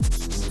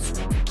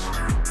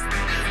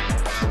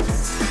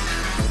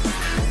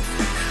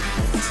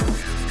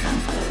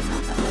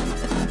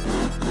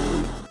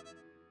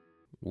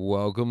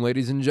Welcome,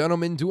 ladies and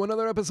gentlemen, to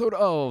another episode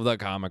of the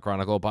Comic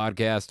Chronicle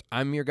podcast.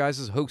 I'm your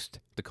guys' host,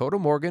 Dakota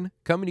Morgan,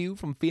 coming to you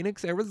from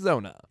Phoenix,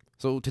 Arizona.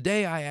 So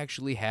today I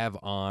actually have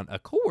on a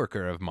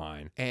coworker of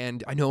mine,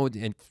 and I know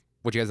and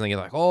what you guys think is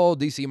like, oh,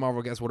 DC,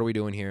 Marvel, guess what are we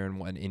doing here and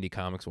what indie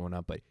comics and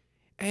whatnot. But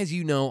as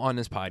you know, on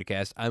this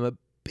podcast, I'm a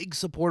big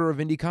supporter of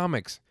indie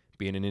comics.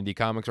 Being an indie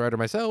comics writer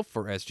myself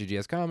for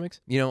SGGS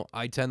Comics,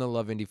 I tend to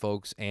love indie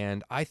folks,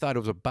 and I thought it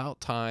was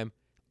about time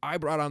I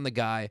brought on the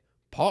guy,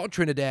 Paul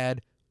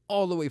Trinidad,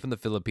 all the way from the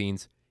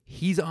Philippines.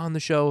 He's on the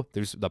show.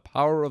 There's the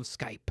power of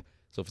Skype.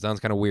 So if it sounds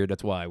kind of weird,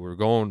 that's why. We're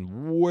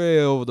going way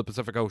over the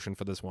Pacific Ocean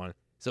for this one.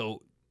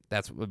 So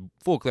that's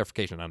full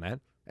clarification on that.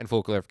 And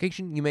full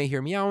clarification, you may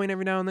hear meowing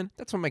every now and then.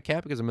 That's on my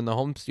cat because I'm in the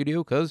home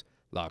studio because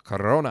La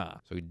Corona.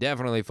 So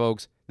definitely,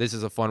 folks, this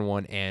is a fun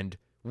one. And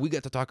we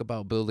got to talk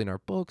about building our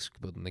books,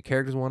 building the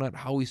characters and whatnot,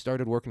 how we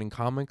started working in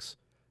comics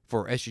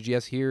for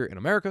SGGS here in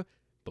America,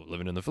 but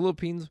living in the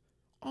Philippines,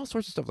 all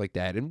sorts of stuff like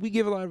that. And we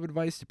give a lot of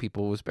advice to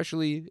people,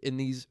 especially in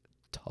these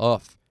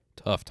tough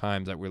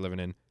times that we're living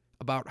in,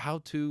 about how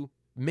to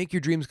make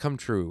your dreams come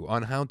true,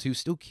 on how to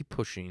still keep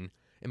pushing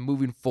and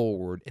moving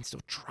forward and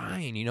still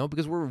trying,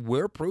 because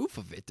we're proof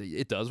of it.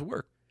 It does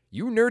work.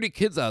 You nerdy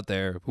kids out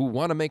there who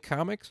want to make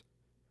comics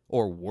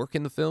or work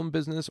in the film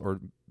business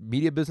or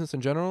media business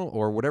in general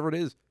or whatever it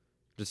is,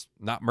 just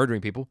not murdering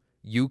people,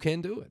 you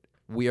can do it.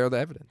 We are the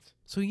evidence.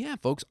 So yeah,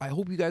 folks, I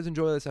hope you guys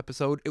enjoy this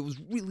episode. It was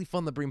really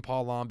fun to bring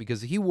Paul on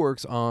because he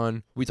works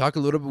on, we talk a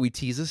little bit, we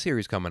tease a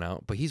series coming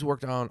out, but he's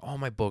worked on all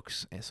my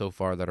books so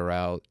far that are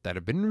out, that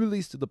have been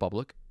released to the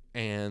public,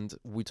 and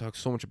we talk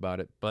so much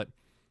about it, but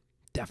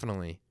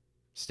definitely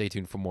stay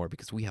tuned for more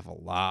because we have a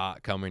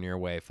lot coming your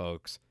way,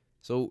 folks.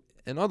 So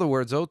in other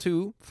words, though,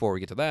 too, before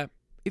we get to that,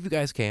 if you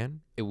guys can,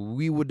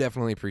 we would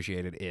definitely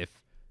appreciate it if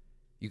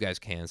you guys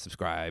can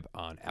subscribe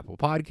on Apple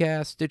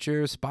Podcasts,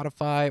 Stitcher,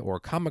 Spotify, or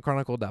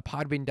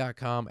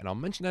comicchronicle.podbean.com. And I'll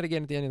mention that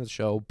again at the end of the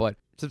show. But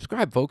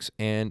subscribe, folks,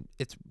 and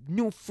it's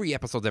new free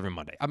episodes every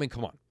Monday. I mean,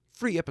 come on.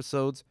 Free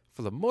episodes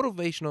for the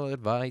motivational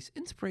advice,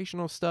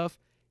 inspirational stuff,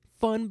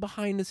 fun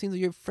behind the scenes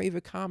of your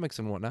favorite comics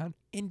and whatnot.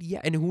 And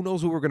yeah, and who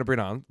knows who we're going to bring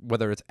on,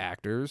 whether it's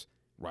actors,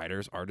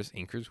 writers, artists,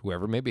 inkers,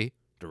 whoever it may be,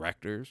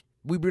 directors.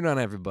 We bring on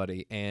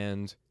everybody,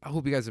 and I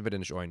hope you guys have been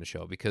enjoying the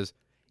show because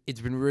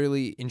it's been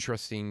really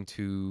interesting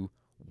to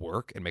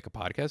work and make a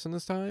podcast in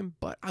this time,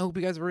 but I hope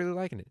you guys are really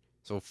liking it.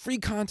 So free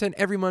content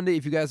every Monday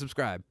if you guys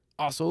subscribe.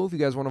 Also, if you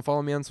guys want to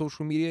follow me on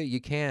social media, you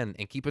can,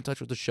 and keep in touch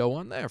with the show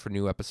on there for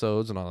new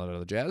episodes and all that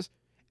other jazz,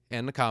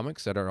 and the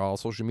comics that are all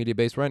social media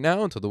based right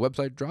now until the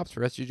website drops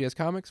for SGGS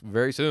Comics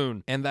very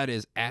soon. And that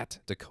is at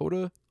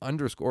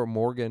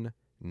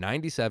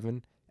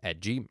Dakota_Morgan97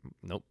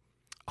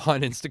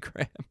 on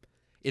Instagram.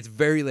 It's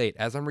very late.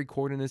 As I'm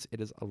recording this, it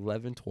is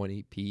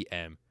 11:20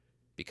 p.m.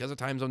 Because of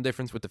time zone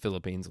difference with the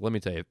Philippines, let me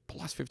tell you,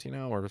 plus 15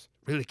 hours,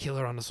 really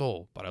killer on the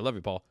soul. But I love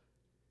you, Paul.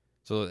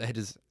 So it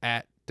is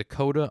at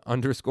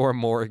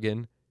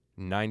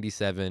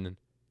Dakota_Morgan97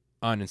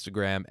 on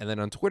Instagram. And then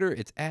on Twitter,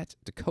 it's at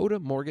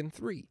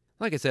DakotaMorgan3.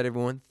 Like I said,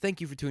 everyone, thank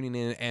you for tuning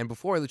in. And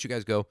before I let you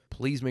guys go,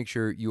 please make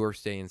sure you are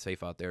staying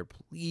safe out there.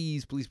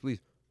 Please, please,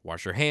 please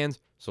wash your hands,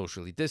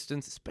 socially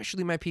distance,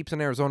 especially my peeps in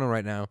Arizona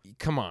right now.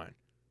 Come on.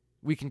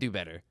 We can do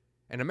better.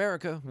 In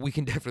America, we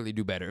can definitely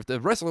do better. If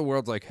the rest of the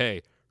world's like,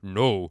 hey,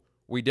 no,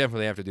 we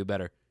definitely have to do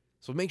better.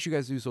 So make sure you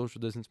guys do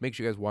social distance. Make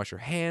sure you guys wash your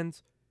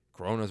hands.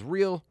 Corona's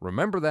real.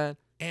 Remember that.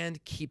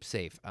 And keep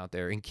safe out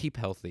there and keep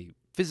healthy,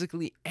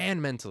 physically and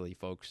mentally,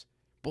 folks.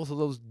 Both of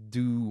those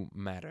do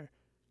matter.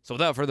 So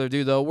without further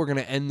ado, though, we're going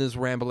to end this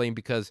rambling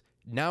because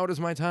now it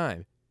is my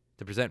time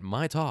to present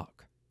my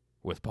talk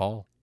with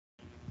Paul.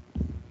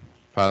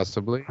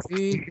 Possibly.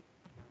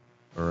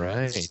 All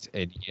right.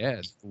 And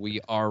yes,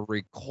 we are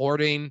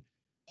recording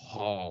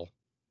Paul.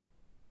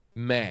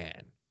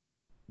 Man,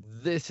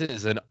 this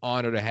is an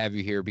honor to have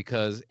you here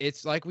because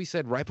it's like we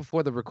said right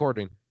before the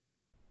recording.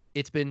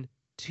 It's been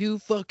too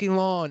fucking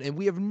long and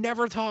we have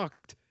never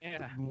talked.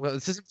 Yeah. Well,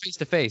 this isn't face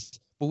to face,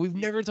 but we've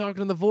never talked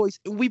on the voice.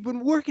 And we've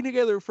been working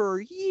together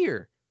for a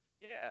year.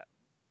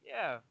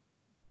 Yeah.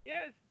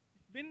 It's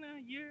been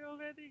a year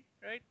already,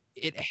 right?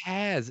 It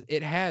has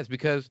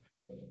because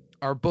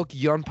our book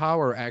Young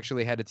Power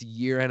actually had its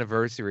year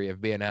anniversary of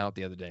being out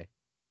the other day.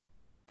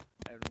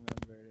 I remember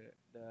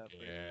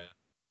Yeah.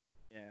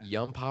 Yeah.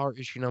 Young Power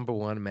issue number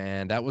 1,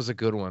 man. That was a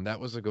good one.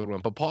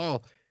 But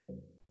Paul,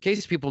 in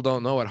case people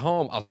don't know at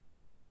home, I'll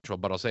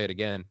say it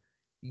again.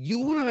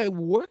 You and I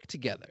work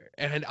together.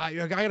 And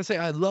I gotta say,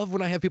 I love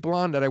when I have people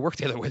on that I work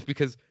together with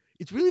because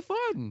it's really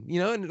fun,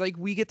 and like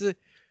we've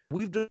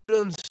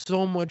done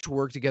so much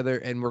work together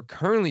and we're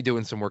currently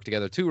doing some work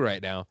together too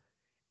right now.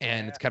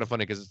 And It's kind of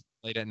funny because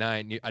late at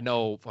night, I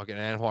know fucking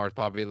Anwar is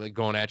probably like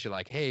going at you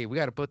like, hey, we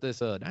got to put this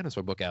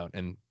dinosaur book out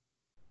and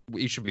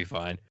we should be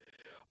fine.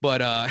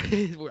 But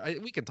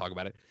we can talk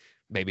about it,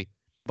 maybe.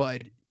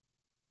 But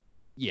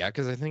yeah,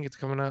 because I think it's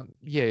coming out.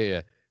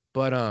 Yeah.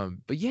 But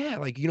yeah,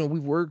 like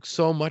we've worked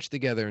so much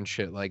together and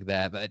shit like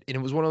that. And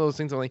it was one of those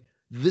things. Like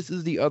this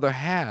is the other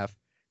half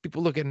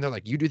people look at it and they're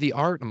like, "You do the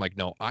art?" I'm like,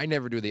 "No, I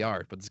never do the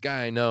art." But this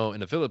guy I know in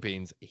the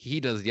Philippines, he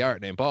does the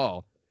art named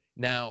Paul.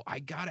 Now I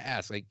gotta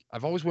ask, like,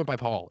 I've always went by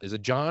Paul. Is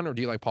it John or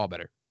do you like Paul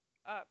better?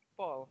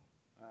 Paul.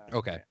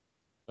 Okay, Yeah.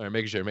 all right,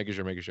 making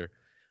sure.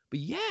 But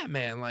yeah,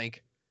 man,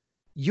 like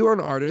you're an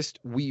artist.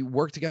 We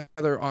work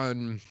together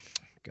on,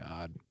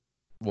 God,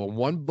 well,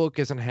 one book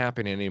isn't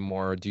happening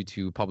anymore due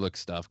to public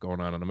stuff going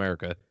on in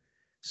America.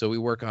 So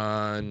we've worked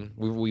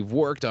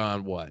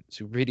on what?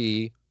 Super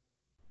PD,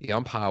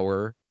 Young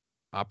Power,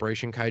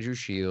 Operation Kaiju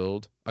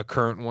Shield, a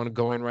current one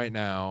going right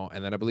now,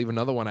 and then I believe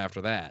another one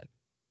after that.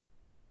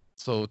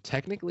 So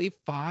technically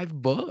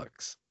 5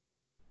 books.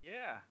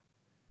 Yeah.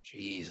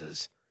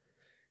 Jesus.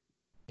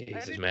 I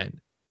Jesus, really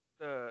man.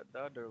 the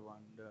other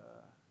one.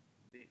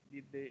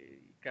 Did they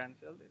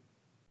cancel it?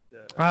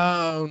 The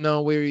Oh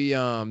no, we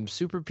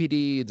Super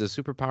PD, the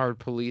super powered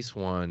police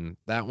one.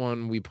 That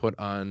one we put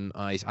on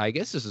ice. I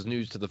guess this is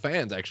news to the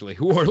fans actually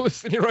who are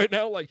listening right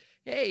now. Like,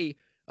 hey,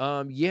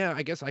 yeah,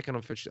 I guess I can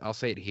officially I'll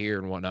say it here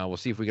and whatnot. We'll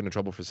see if we get in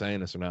trouble for saying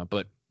this or not.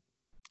 But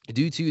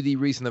due to the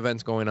recent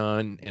events going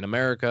on in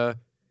America,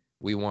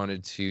 we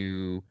wanted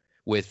to,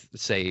 with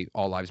say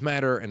All Lives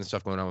Matter and the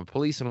stuff going on with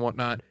police and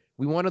whatnot,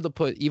 we wanted to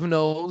put, even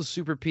though the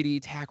Super PD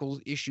tackles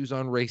issues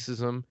on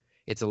racism,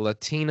 it's a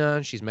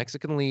Latina, she's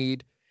Mexican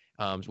lead.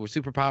 We're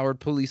superpowered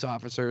police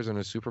officers in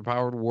a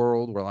superpowered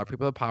world where a lot of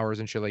people have powers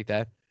and shit like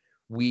that.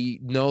 We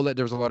know that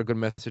there's a lot of good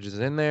messages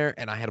in there,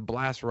 and I had a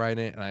blast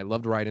writing it, and I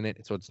loved writing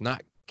it. So it's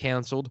not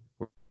canceled.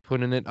 We're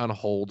putting it on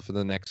hold for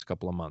the next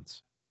couple of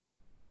months.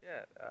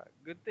 Yeah,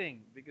 good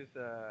thing because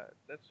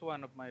that's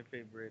one of my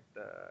favorite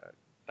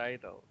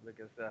title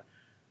because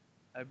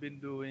I've been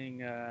doing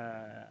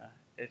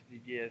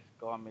SDGS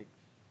comics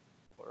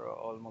for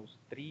almost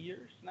 3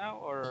 years now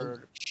Oh,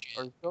 or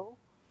so.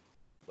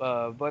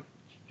 But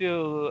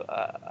still,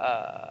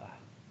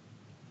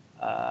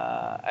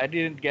 I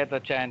didn't get a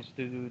chance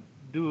to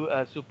do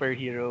a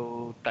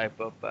superhero type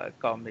of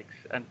comics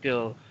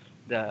until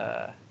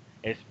the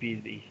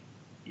SPD.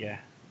 Yeah,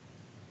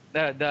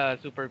 the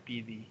Super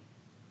PD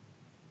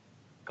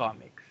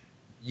comics.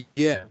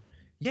 yeah.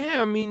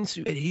 Yeah, I mean,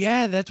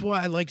 yeah, that's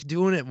why I liked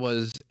doing it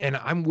was, and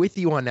I'm with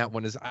you on that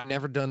one, is I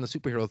never done the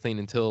superhero thing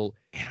until,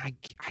 and I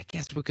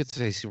guess we could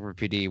say Super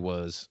PD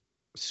was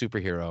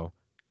superhero.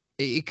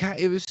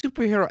 It was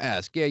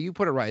superhero-esque. Yeah, you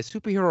put it right.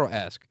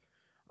 Superhero-esque.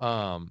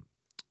 Um,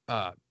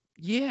 uh,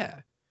 yeah.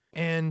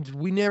 And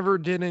we never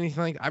did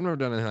anything like, I've never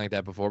done anything like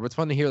that before, but it's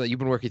fun to hear that you've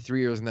been working 3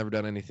 years and never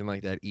done anything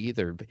like that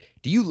either. But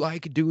do you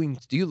like doing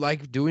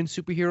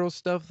superhero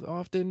stuff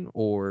often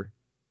or?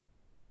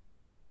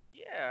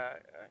 Yeah,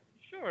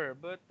 sure,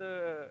 but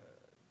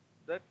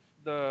that's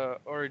the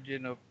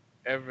origin of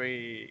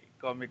every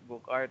comic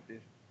book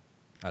artist,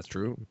 That's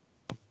true.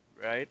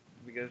 right?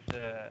 Because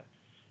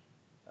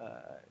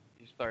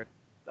you start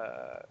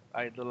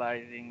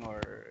idolizing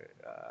or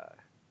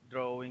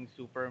drawing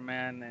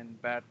Superman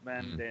and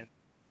Batman, Mhm. then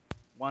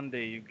one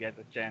day you get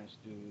a chance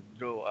to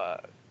draw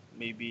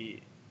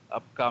maybe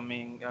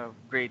upcoming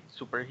great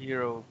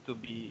superhero to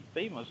be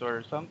famous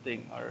or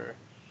something, or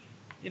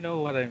you know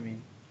what I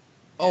mean?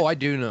 Oh, Yeah. I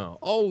do know.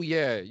 Oh,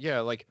 yeah, yeah.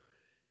 Like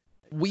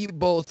we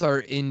both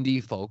are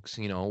indie folks.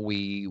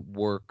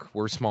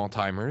 We're small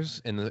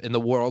timers in the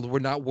world. We're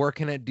not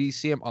working at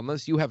DCM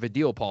unless you have a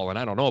deal, Paul, and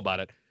I don't know about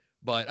it.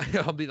 But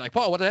I'll be like,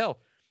 Paul, what the hell?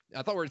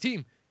 I thought we are a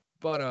team.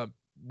 But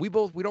we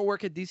don't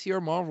work at DC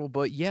or Marvel.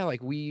 But yeah,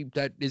 like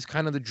that is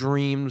kind of the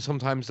dream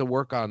sometimes to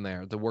work on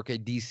there, to work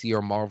at DC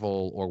or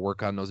Marvel or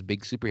work on those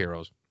big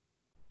superheroes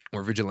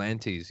or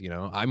vigilantes.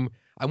 I'm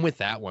with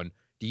that one.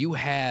 Do you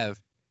have?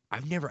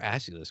 I've never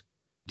asked you this.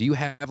 Do you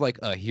have like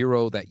a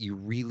hero that you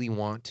really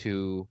want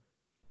to?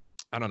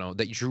 I don't know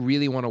that you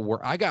really want to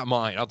work. I got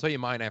mine. I'll tell you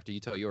mine after you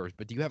tell yours.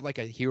 But do you have like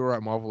a hero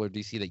at Marvel or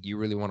DC that you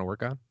really want to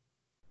work on?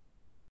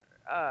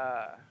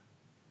 Uh,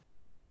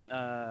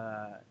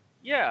 uh,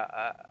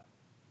 yeah,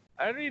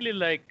 I really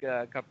like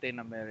Captain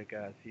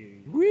America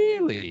series,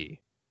 Really?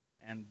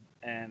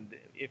 and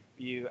if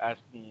you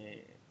ask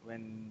me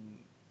when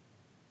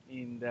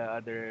in the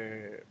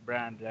other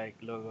brand like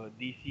logo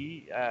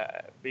DC,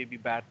 Baby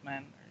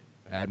Batman.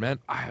 Bad man.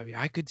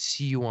 I could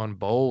see you on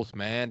both,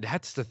 man.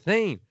 That's the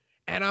thing.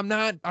 And I'm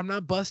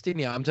not busting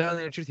you. I'm telling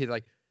you the truth here.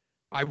 Like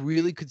I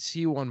really could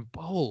see you on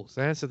both.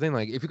 That's the thing.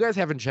 Like if you guys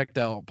haven't checked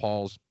out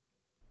Paul's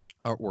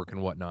artwork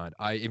and whatnot.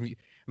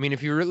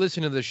 If you're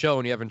listening to the show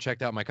and you haven't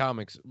checked out my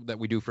comics that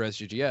we do for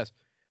SGGS,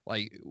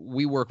 like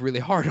we work really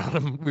hard on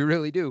them. We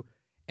really do.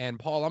 And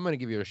Paul, I'm going to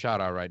give you a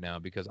shout out right now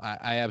because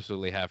I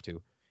absolutely have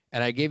to.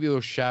 And I gave you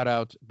a shout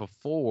out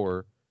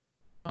before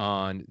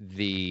on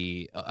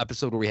the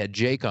episode where we had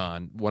Jake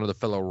on, one of the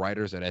fellow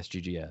writers at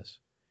SGGS. And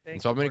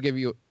Thank so I'm you going to for give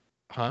you,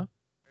 huh?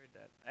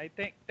 that. I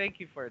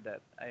thank you for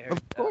that. I Of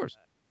heard. course.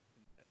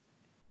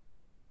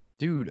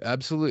 Dude,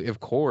 absolutely, of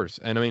course.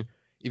 And I mean,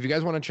 if you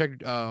guys want to check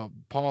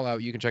Paul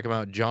out, you can check him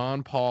out,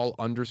 John Paul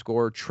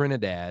underscore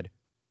Trinidad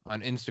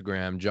on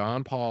Instagram,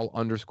 John Paul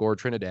underscore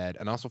Trinidad,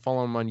 and also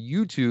follow him on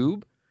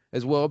YouTube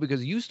as well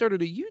because you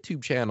started a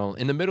YouTube channel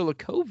in the middle of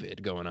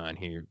COVID going on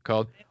here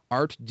called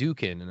Art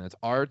Dukin, and that's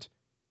Art.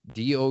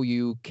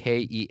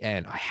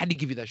 Douken. I had to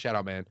give you that shout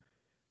out, man.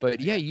 But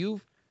yeah, Yeah.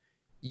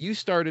 you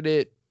started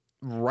it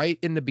right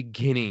in the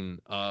beginning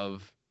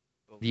of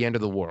the end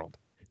of the world.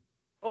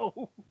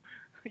 Oh,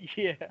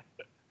 yeah.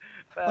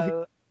 Like,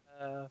 Well,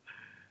 uh,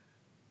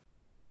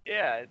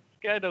 yeah, it's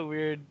kind of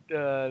weird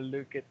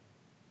look at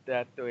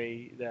that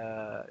way,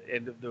 the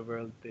end of the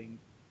world thing.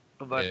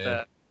 But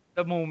yeah.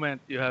 the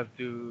moment you have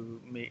to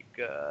make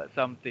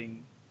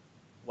something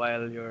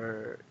while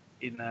you're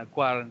in a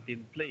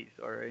quarantine place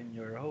or in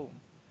your home.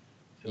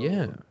 So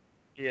Yeah.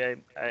 yeah,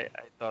 I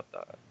thought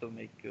to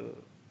make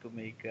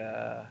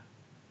a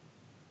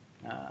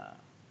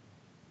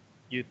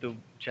YouTube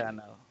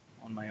channel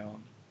on my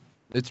own.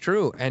 It's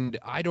true. And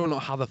I don't know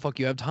how the fuck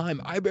you have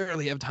time. I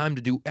barely have time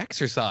to do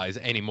exercise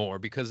anymore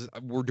because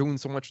we're doing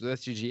so much with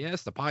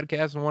SGGS, the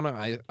podcast and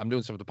whatnot. I'm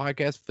doing stuff with the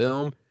podcast,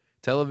 film,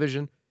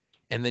 television.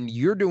 And then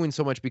you're doing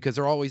so much because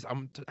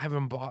I'm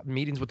having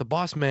meetings with the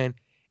boss man.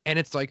 And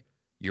it's like,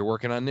 you're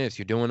working on this,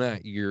 you're doing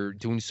that, you're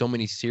doing so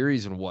many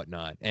series and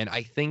whatnot. And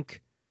I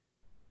think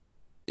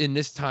in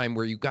this time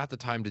where you got the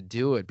time to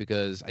do it,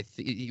 because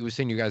he was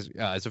saying you guys,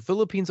 is the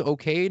Philippines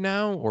okay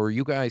now? Or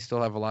you guys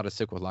still have a lot of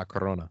sick with La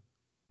Corona?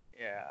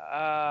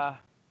 Yeah.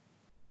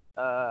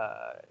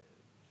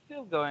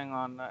 Still going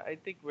on. I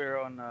think we're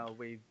on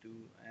wave two,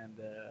 and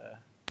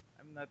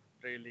I'm not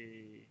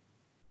really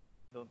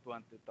don't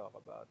want to talk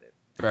about it.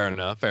 Fair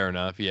enough. Fair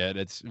enough. Yeah,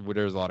 there's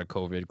a lot of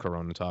COVID,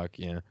 Corona talk.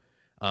 Yeah,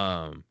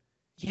 um,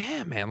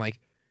 yeah, man. Like,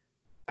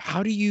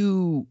 how do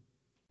you?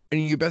 I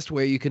mean, your best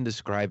way you can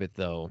describe it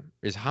though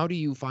is how do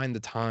you find the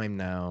time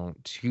now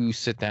to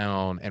sit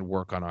down and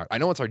work on art? I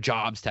know it's our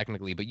jobs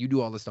technically, but you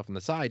do all this stuff on the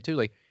side too.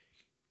 Like,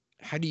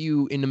 how do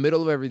you, in the middle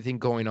of everything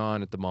going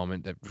on at the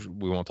moment that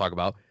we won't talk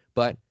about,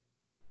 but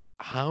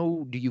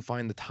how do you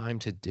find the time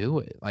to do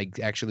it? Like,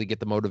 actually get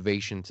the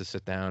motivation to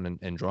sit down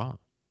and draw?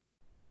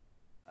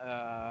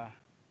 Uh,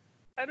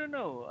 I don't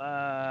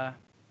know.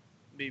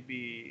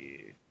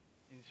 Maybe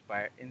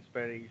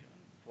inspiration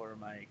for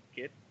my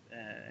kid,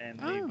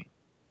 and Oh, maybe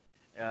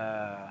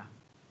uh,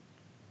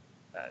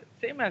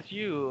 same as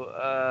you.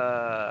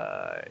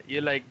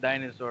 You like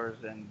dinosaurs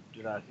and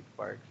Jurassic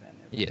Parks and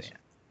yes. everything.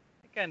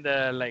 I kind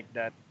of like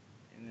that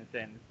in a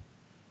sense.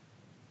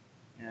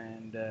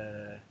 And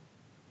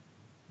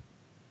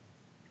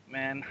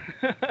man,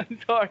 I'm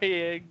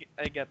sorry,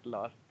 I got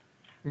lost.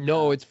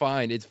 No, Uh, it's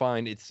fine. It's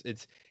fine. It's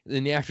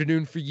in the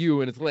afternoon for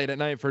you and it's late at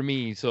night for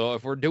me. So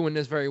if we're doing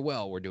this very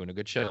well, we're doing a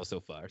good show so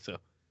far. So,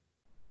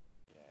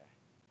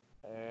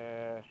 yeah.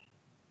 Uh,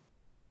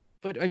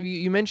 but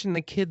you mentioned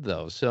the kid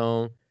though.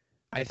 So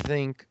I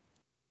think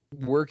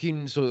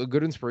working, so a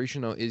good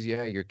inspiration though is,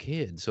 yeah, your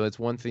kid. So it's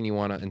one thing you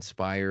want to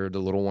inspire the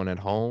little one at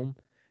home.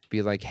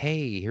 Be like,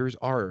 hey, here's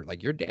art.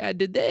 Like your dad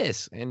did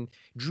this and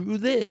drew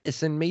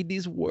this and made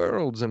these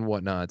worlds and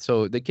whatnot.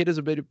 So the kid is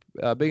a big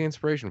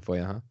inspiration for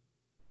you, huh?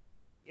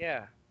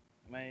 yeah.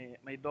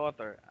 My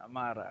daughter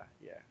Amara,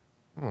 yeah.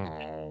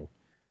 And Oh.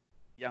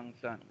 young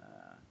son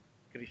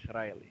Chris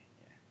Riley.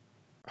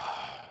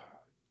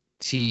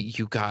 See,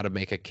 you gotta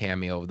make a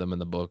cameo of them in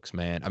the books,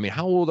 man. I mean,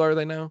 how old are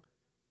they now?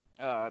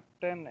 Yeah.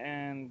 10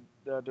 and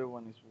the other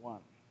one is 1.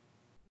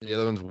 The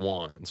other one's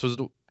one.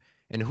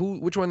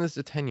 And which one is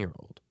the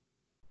 10-year-old?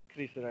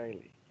 Chris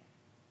Riley.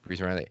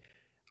 Reason Riley.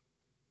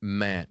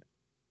 Matt.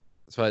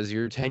 So has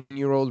your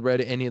 10-year-old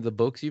read any of the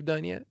books you've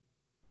done yet?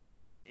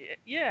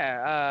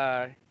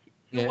 Yeah,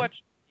 he Yeah.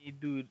 watched me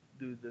do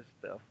the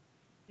stuff.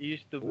 He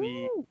used to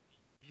be Ooh.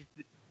 his,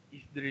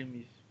 his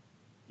dream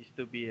is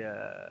to be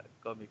a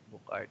comic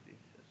book artist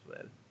as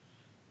well.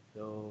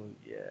 So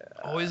yeah,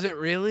 Oh, is it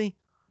really?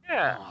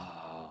 yeah,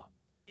 Oh,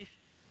 he's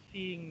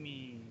seeing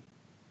me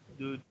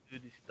do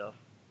this stuff.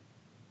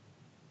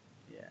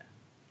 Yeah,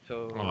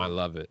 oh, I so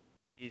love it.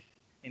 he's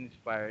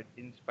inspired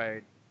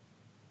of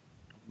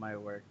my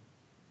work,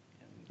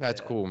 and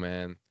That's cool,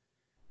 man.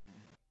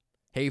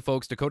 Hey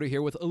folks, Dakota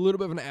here with a little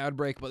bit of an ad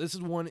break, but this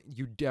is one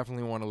you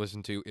definitely want to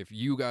listen to if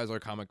you guys are a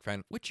comic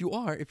fan, which you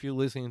are if you're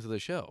listening to the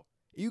show.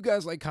 You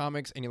guys like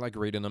comics and you like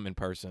reading them in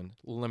person.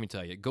 Let me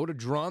tell you, go to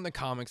Drawn the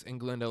Comics in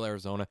Glendale,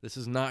 Arizona. This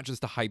is not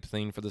just a hype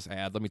thing for this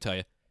ad, let me tell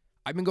you.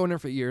 I've been going there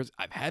for years.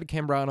 I've had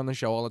Cam Brown on the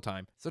show all the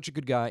time. Such a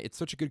good guy. It's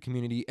such a good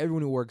community.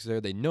 Everyone who works there,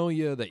 they know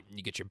you.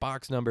 You get your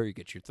box number, you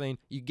get your thing.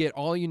 You get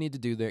all you need to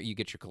do there. You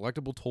get your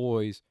collectible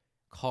toys,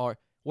 car,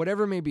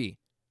 whatever it may be.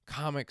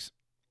 Comics,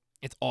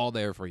 it's all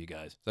there for you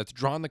guys. That's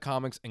Drawn the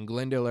Comics in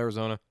Glendale,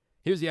 Arizona.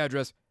 Here's the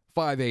address.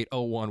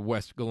 5801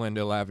 West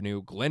Glendale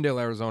Avenue, Glendale,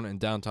 Arizona, in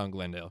downtown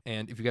Glendale.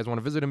 And if you guys want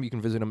to visit them, you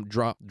can visit them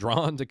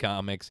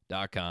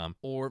drawntocomics.com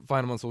or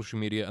find them on social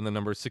media, and the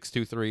number is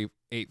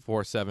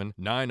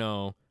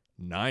 623-847-9090.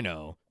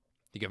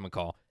 You give them a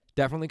call.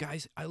 Definitely,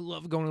 guys, I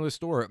love going to the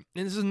store. And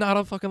this is not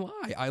a fucking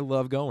lie. I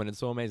love going. It's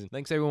so amazing.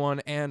 Thanks,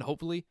 everyone. And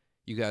hopefully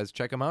you guys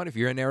check them out if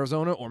you're in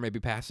Arizona or maybe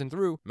passing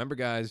through. Remember,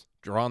 guys,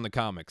 Drawn the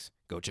Comics.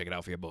 Go check it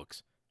out for your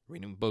books.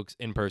 Reading books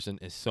in person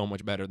is so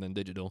much better than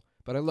digital.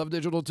 But I love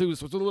digital too,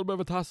 so it's a little bit of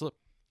a toss-up.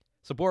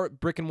 Support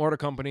brick and mortar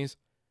companies.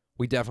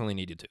 We definitely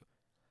need you to.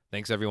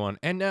 Thanks, everyone.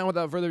 And now,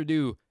 without further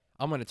ado,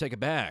 I'm going to take it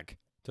back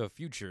to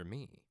future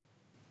me.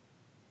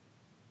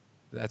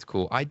 That's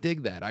cool. I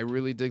dig that. I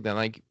really dig that.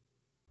 Like,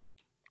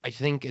 I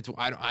think it's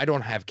I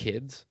don't have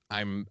kids.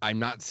 I'm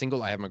not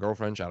single. I have my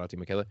girlfriend. Shout out to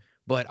Michaela.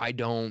 But I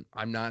don't.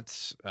 I'm not.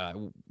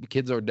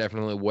 Kids are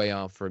definitely way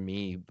off for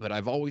me. But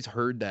I've always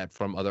heard that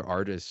from other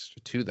artists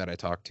too that I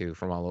talk to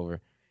from all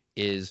over.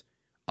 Is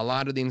a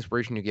lot of the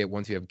inspiration you get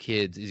once you have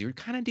kids is you're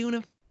kind of doing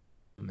it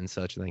and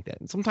such like that.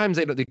 And sometimes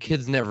the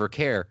kids never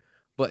care.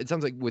 But it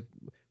sounds like with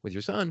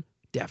your son,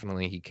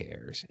 definitely he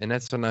cares, and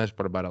that's the nice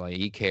part about it. Like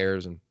he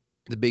cares, and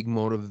the big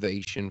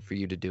motivation for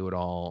you to do it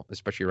all,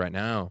 especially right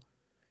now,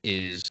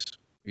 is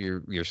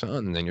your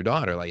son and your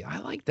daughter. Like I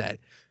like that,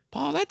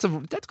 Paul. That's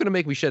gonna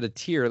make me shed a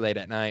tear late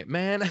at night,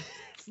 man.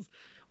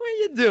 What are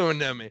you doing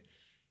to me?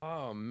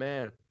 Oh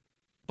man.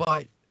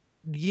 But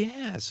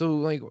yeah, so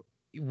like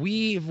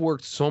we've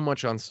worked so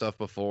much on stuff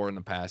before in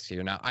the past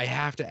year. Now I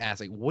have to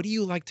ask, like, what do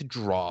you like to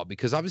draw?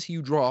 Because obviously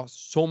you draw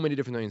so many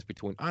different things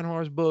between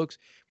Anhar's books,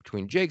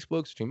 between Jake's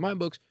books, between my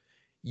books.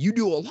 You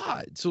do a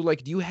lot. So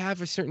like, do you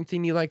have a certain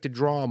thing you like to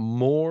draw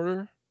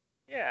more?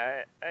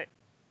 Yeah, I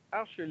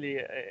actually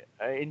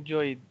I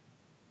enjoy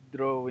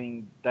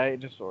drawing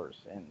dinosaurs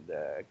and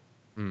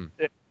Hmm.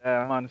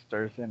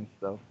 monsters and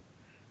stuff.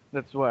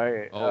 That's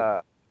why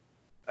Oh.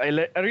 I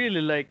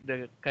really like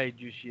the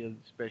Kaiju shield,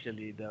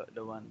 especially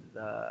the ones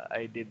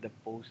I did the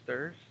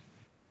posters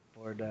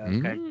for the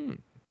Kaiju. Mm.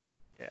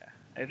 Yeah,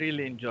 I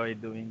really enjoy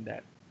doing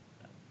that.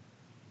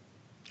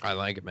 I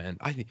like it, man.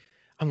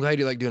 I'm glad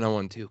you like doing that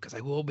one too, because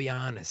I will be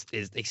honest,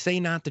 is they say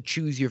not to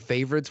choose your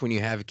favorites when you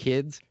have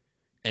kids,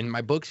 and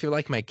my books are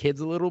like my kids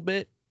a little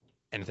bit.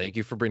 And thank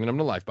you for bringing them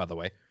to life, by the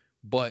way.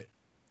 But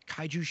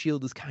Kaiju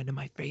Shield is kind of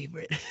my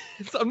favorite.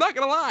 So I'm not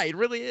gonna lie, it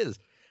really is.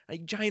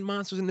 Like giant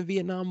monsters in the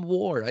Vietnam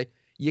War.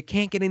 You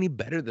can't get any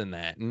better than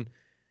that. And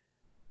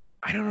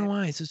I don't know And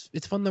why.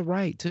 It's fun to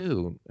write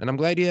too. And I'm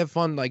glad you have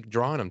fun like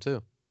drawing them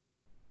too.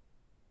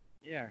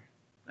 yeah,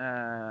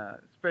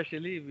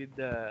 especially with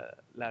the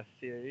last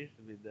series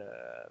with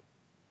the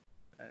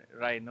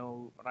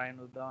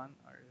Rhinodon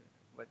or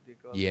what do you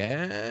call it?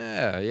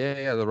 Yeah,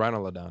 the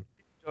Rhinolodon.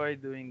 Enjoy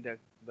doing the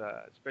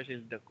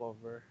especially the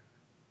cover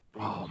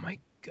page. Oh my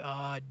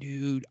god,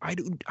 dude.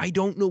 I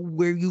don't know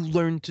where you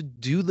learned to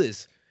do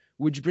this.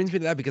 Which brings me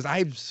to that because I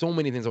have so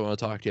many things I want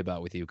to talk to you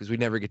about with you because we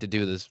never get to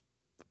do this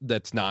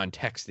that's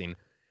non-texting.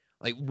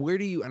 Like where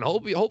do you and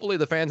hopefully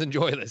the fans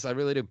enjoy this. I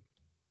really do.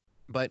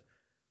 But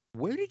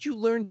where did you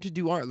learn to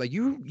do art? Like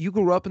you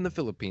grew up in the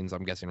Philippines,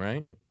 I'm guessing,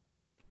 right?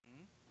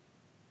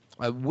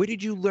 Mhm. Where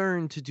did you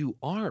learn to do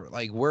art?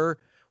 Like where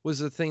was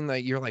the thing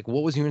that you're like,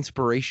 what was your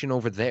inspiration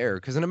over there?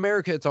 Because in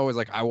America, it's always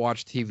like I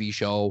watched TV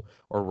show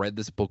or read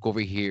this book over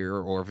here,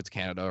 or if it's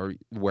Canada or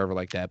wherever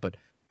like that. But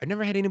I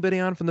never had anybody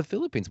on from the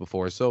Philippines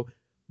before. So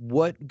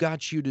what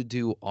got you to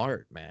do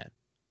art, man?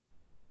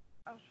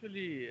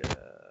 Actually, it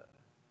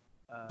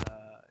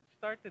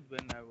started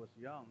when I was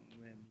young,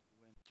 when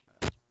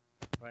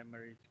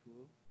primary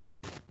school.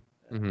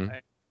 Mm-hmm.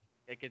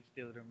 I can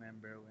still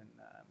remember when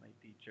my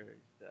teacher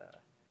is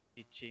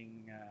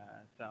teaching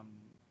some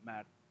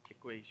math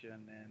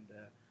equation, and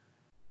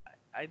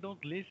I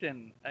don't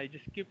listen. I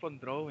just keep on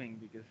drawing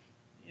because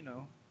you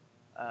know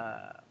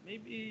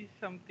maybe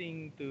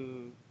something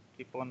to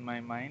keep on my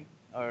mind,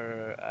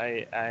 or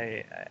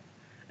I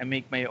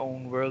make my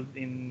own world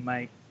in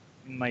my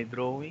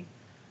drawing.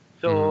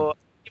 Mm-hmm. So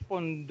I keep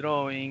on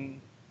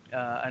drawing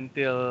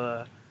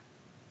until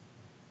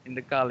in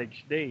the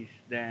college days.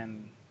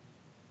 Then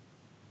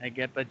I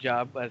get a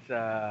job as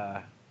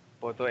a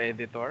photo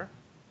editor,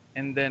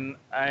 and then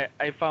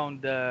I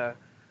found the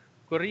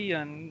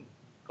Korean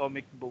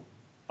comic book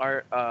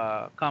art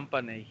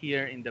company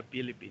here in the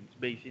Philippines,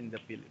 based in the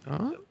Philippines.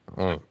 Oh.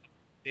 So Oh.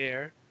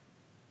 there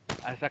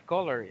as a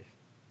colorist.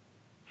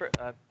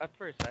 At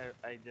first,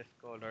 I just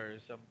color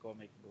some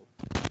comic book,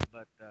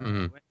 but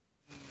Mm-hmm.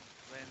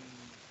 when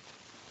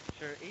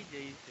Sir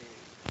AJ say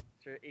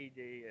Sir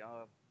AJ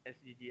of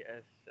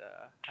SGGS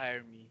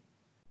hired me,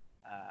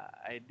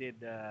 I did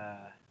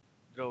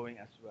drawing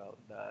as well,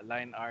 the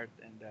line art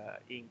and the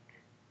ink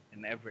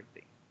and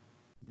everything.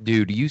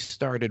 Dude, you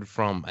started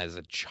from as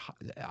a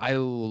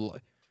child.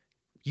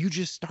 You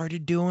just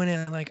started doing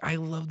it. Like I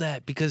love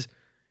that because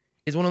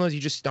it's one of those you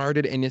just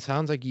started and it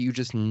sounds like you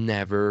just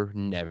never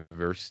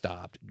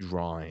stopped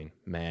drawing,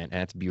 man. And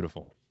that's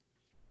beautiful.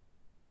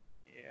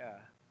 Yeah,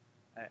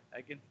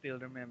 I can still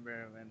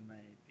remember when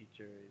my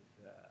teacher is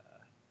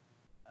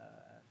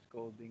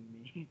scolding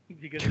me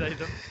because I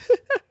don't.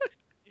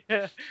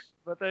 Yeah,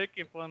 but I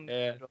keep on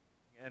Yeah. drawing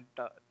and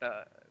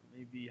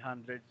maybe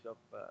hundreds of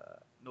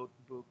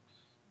notebooks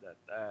that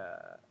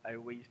I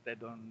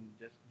wasted on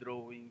just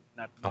drawing,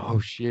 not Oh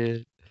doing.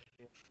 shit.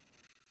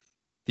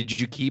 Did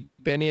you keep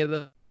any of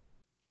them?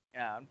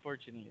 Yeah,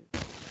 unfortunately,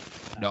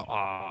 No.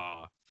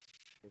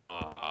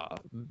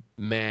 actually.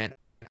 Man.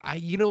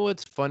 You know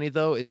what's funny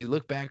though? Is you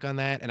look back on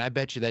that and I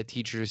bet you that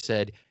teacher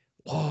said,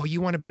 "Oh,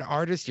 you want to be an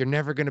artist? You're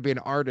never going to be an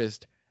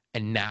artist."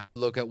 And now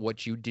look at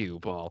what you do,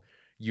 Paul.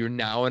 You're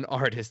now an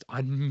artist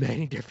on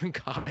many different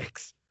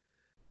comics.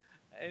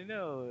 I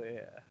know.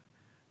 Yeah.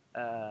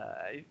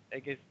 I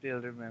can still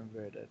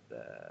remember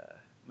that.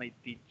 my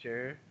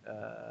teacher.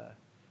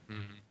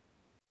 Mhm.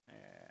 Uh,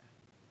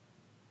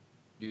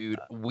 Dude,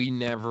 uh, we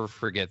never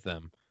forget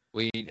them.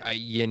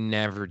 You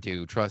never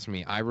do. Trust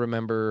me. I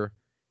remember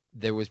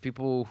there was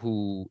people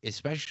who,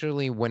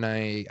 especially when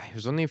it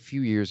was only a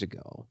few years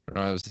ago when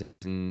I was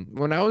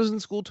in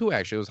school too.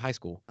 Actually, it was high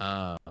school.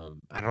 I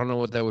don't know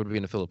what that would be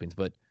in the Philippines,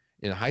 but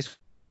in high school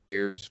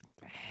years,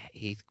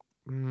 eighth,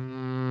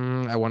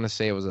 I want to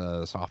say it was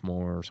a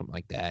sophomore or something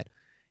like that.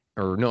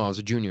 Or no, I was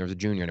a junior. I was a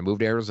junior, and I moved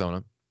to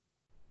Arizona.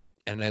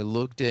 And I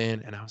looked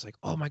in, and I was like,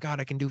 "Oh my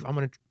god,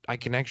 I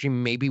can actually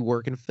maybe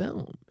work in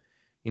film."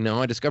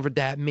 I discovered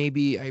that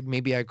maybe I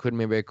could,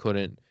 maybe I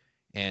couldn't,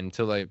 and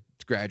until I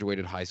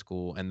graduated high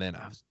school, and then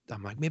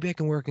I'm like, maybe I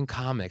can work in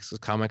comics because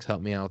comics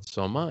helped me out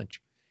so much.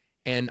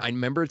 And I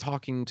remember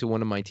talking to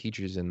one of my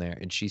teachers in there,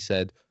 and she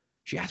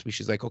asked me,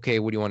 she's like, "Okay,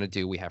 what do you want to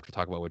do? We have to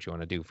talk about what you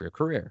want to do for your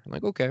career." I'm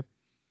like, "Okay."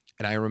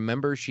 And I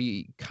remember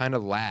she kind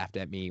of laughed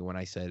at me when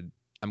I said,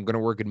 "I'm going to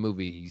work in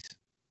movies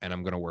and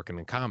I'm going to work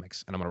in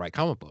comics and I'm going to write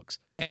comic books."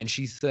 And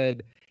she just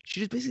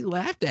basically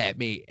laughed at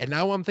me. And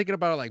now I'm thinking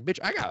about it like, bitch,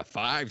 I got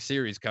 5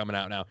 series coming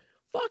out now.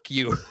 Fuck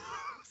you.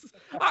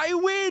 I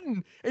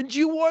win. And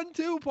you won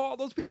too, Paul.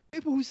 Those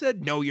people who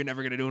said, no, you're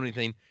never going to do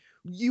anything,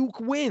 you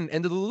win.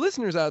 And to the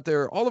listeners out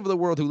there all over the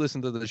world who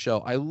listen to the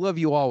show, I love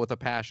you all with a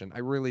passion. I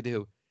really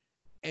do.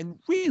 And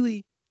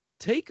really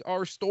take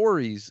our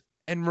stories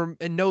and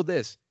know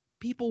this: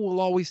 people will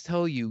always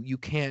tell you you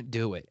can't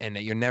do it and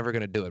that you're never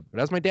going to do it.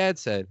 But as my dad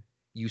said,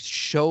 you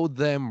show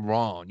them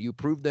wrong, you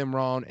prove them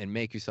wrong, and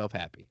make yourself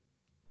happy.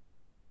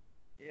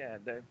 yeah,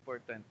 the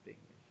important thing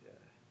is you're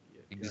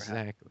happy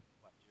Exactly. with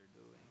what you're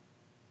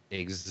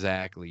doing.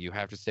 Exactly. You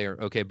have to stay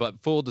okay. But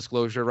full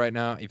disclosure, right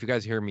now, if you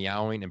guys hear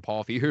meowing, and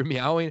Paul, if you hear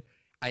meowing,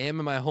 I am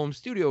in my home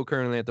studio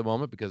currently at the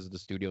moment because the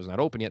studio's not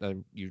open yet.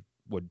 You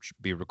would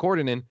be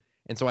recording in,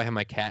 and so I have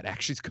my cat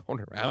actually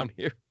going around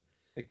here.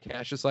 The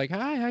cat's just like,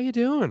 "Hi, how you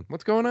doing?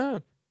 What's going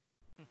on?"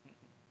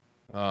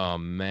 Oh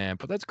man,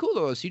 but that's cool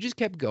though. So you just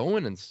kept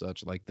going and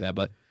such like that.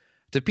 But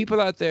to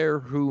people out there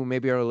who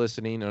maybe are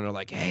listening and are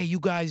like, "Hey, you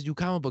guys do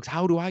comic books.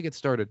 How do I get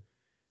started?"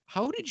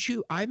 How did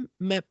you? I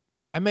met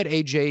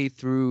AJ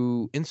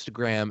through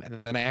Instagram,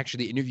 and then I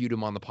actually interviewed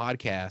him on the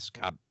podcast.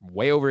 God,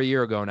 way over a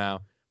year ago now,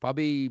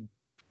 probably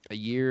a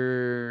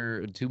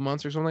year, 2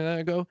 months or something like that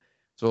ago.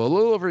 So a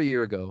little over a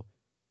year ago.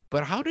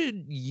 But how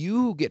did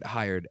you get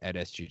hired at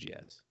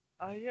SGGS?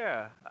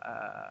 Yeah.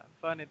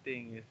 Funny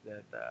thing is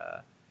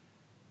that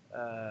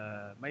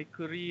my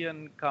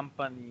Korean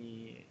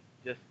company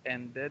just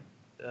ended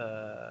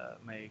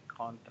my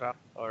contract,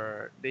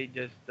 or they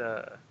just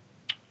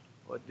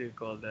what do you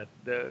call that?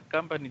 The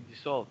company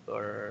dissolved,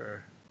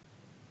 or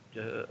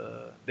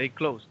they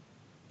closed.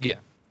 Yeah,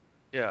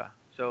 Yeah.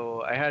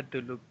 So I had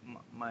to look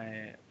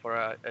my for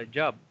a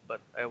job, but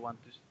I want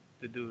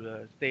to do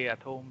the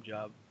stay-at-home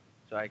job,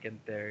 so I can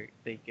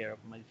take care of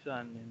my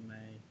son and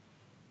my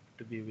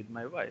to be with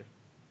my wife.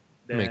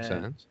 makes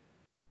Then sense.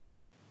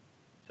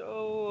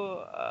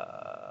 so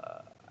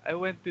I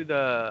went to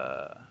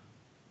the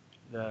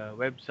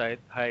website,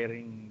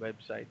 hiring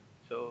website.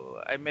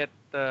 So I met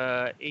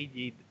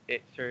AJ,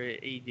 Sir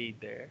AJ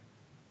there.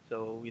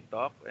 So we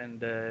talked, and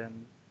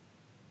then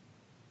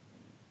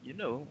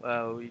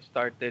we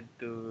started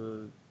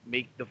to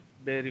make the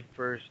very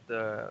first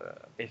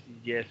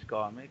SCGS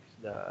comics,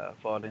 the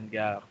Fallen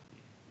Galaxy,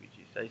 which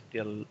is I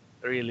still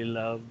really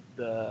love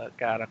the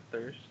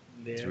characters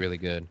It's there. really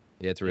good.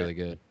 Yeah, it's Yeah, really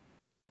good.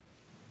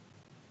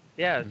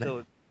 yeah. Man.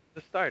 So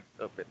the start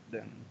of it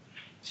then.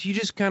 So you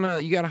just kind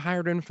of you got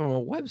hired in from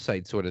a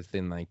website sort of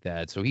thing like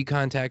that. So he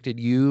contacted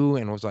you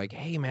and was like,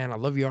 "Hey man, I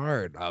love your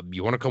art.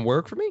 You want to come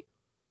work for me?"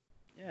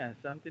 Yeah,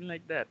 something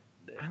like that.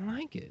 I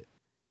like it.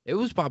 It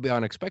was probably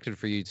unexpected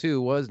for you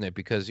too, wasn't it?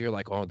 Because you're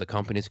like, "Oh, the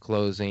company's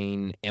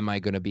closing. Am I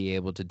going to be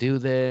able to do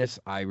this?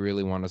 I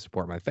really want to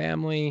support my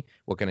family.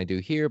 What can I do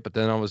here?" But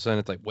then all of a sudden,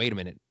 it's like, "Wait a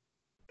minute,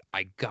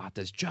 I got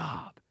this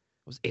job. I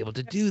was able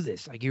to do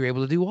this. Like you're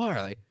able to do art.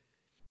 Like,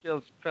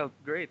 Felt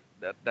great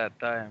at that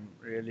time.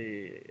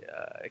 Really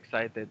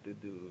excited to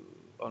do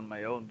on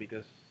my own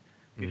because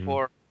mm-hmm.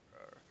 before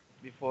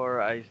before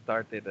I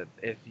started at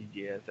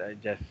SCGS, I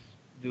just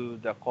do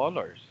the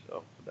colors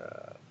of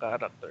the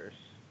characters.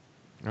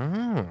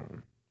 Oh,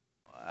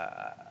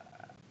 Uh,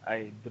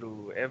 I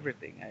drew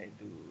everything. I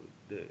do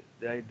the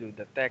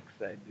text.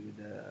 I do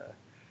the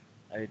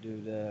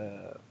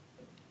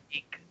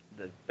ink,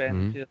 the mm-hmm.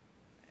 pencil,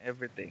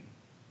 everything.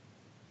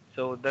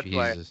 So that's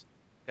why I'm Jesus,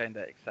 kind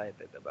of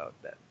excited about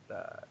that.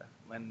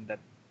 When that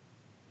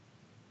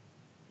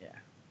Yeah.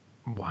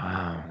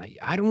 wow.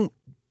 I don't.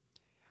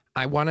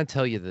 I want to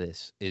tell you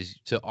this is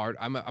to art.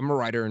 I'm a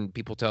writer, and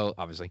people tell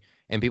obviously,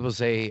 and people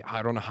say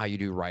I don't know how you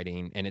do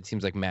writing, and it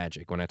seems like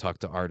magic when I talk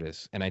to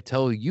artists. And I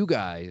tell you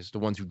guys, the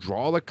ones who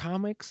draw the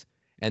comics,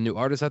 and the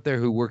artists out there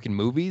who work in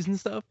movies and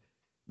stuff,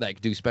 like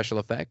do special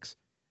effects.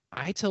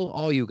 I tell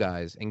all you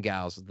guys and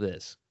gals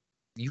this: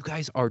 you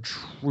guys are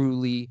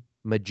truly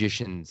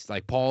magicians.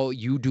 Like Paul,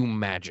 you do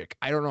magic.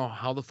 I don't know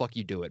how the fuck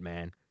you do it,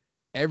 man.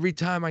 every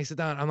time I sit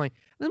down, I'm like,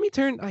 let me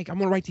turn, like, I'm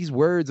gonna write these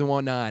words and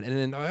whatnot, and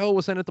then I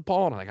always send it to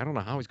Paul, and I'm like, I don't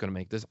know how he's gonna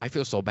make this. I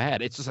feel so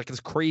bad. It's just like this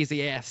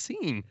crazy ass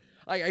scene.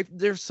 Like,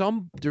 there's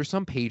some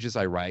pages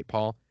I write,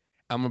 Paul.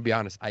 I'm gonna be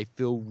honest, I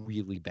feel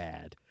really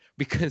bad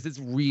because it's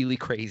really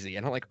crazy,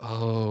 and I'm like,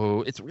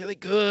 oh, it's really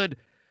good,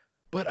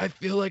 but I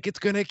feel like it's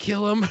gonna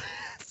kill him.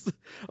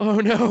 Oh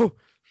no.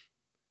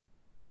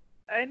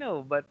 I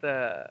know, but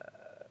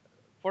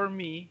for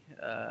me,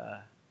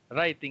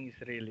 writing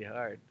is really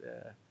hard.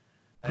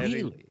 I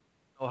really Really?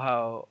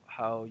 know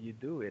how you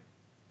do it,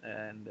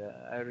 and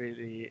I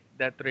really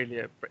that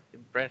really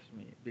impressed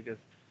me because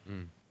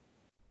Mm,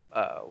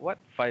 what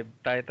 5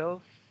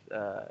 titles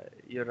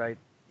you write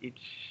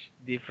each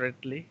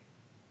differently.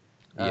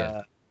 yeah,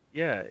 Uh,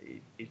 yeah,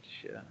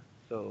 each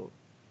so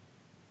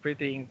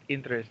pretty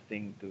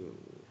interesting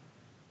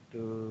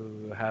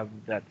to have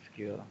that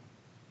skill.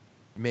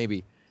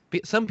 maybe.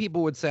 Some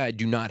people would say I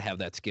do not have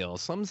that skill.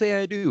 Some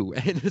say I do,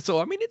 and so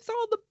I mean, it's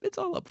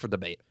all up for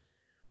debate.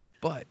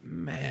 But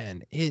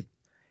man, it's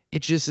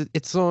just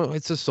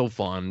so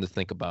fun to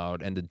think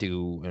about and to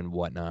do and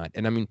whatnot.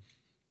 And I mean,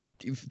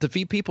 the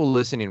few people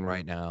listening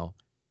right now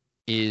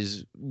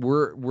is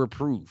we're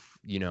proof,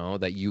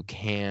 that you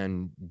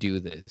can do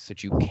this,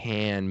 that you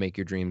can make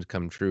your dreams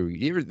come true.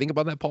 You ever think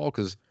about that, Paul?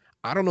 Because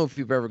I don't know if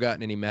you've ever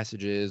gotten any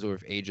messages or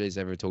if AJ's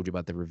ever told you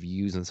about the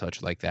reviews and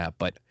such like that,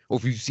 but or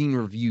if you've seen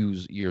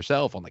reviews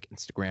yourself on like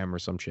Instagram or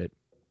some shit,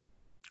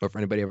 or if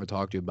anybody ever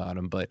talked to you about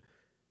them. But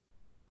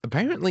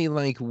apparently,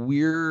 like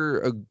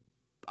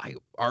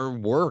our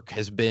work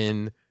has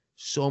been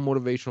so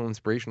motivational,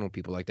 inspirational.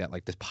 People like that,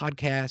 like this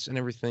podcast and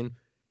everything.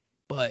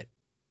 But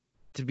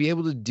to be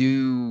able to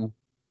do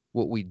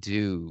what we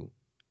do,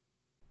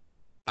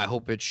 I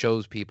hope it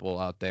shows people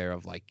out there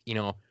of like,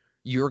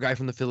 you're a guy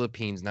from the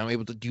Philippines now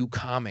able to do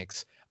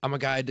comics. I'm a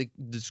guy,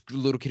 this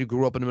little kid who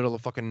grew up in the middle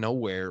of fucking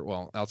nowhere,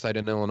 well, outside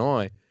in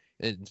Illinois,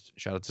 and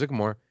shout out to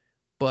Sycamore,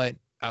 but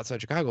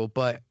outside Chicago.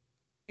 But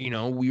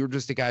we were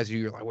just the guys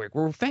who are like,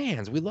 we're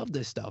fans, we love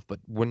this stuff, but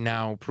we're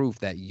now proof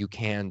that you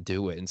can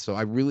do it. And so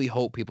I really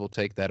hope people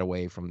take that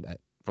away from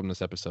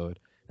this episode,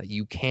 that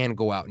you can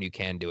go out and you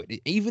can do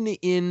it. Even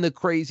in the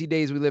crazy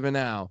days we live in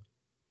now,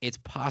 it's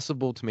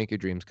possible to make your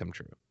dreams come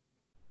true.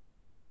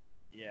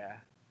 Yeah,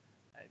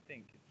 I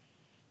think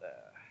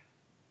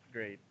it's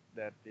great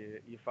that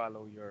you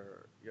follow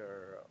your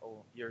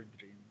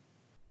dream.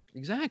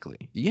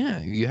 Exactly. Yeah,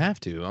 you have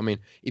to. I mean,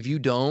 if you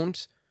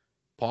don't,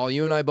 Paul,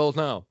 you and I both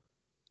know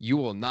you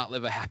will not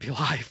live a happy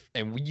life,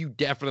 and you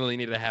definitely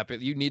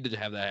you need to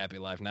have that happy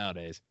life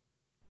nowadays.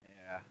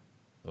 Yeah,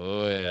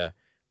 Oh yeah.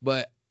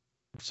 But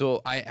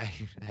so I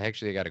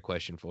actually got a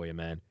question for you,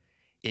 man.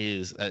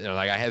 Is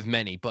like I have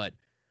many, but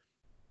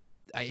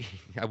I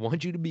I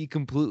want you to be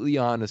completely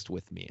honest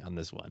with me on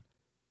this one.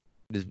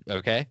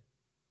 Okay?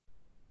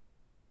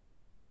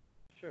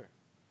 sure.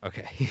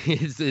 Okay.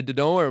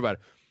 Don't worry about it.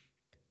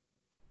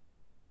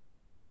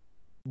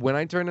 When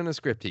I turn in a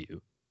script to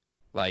you,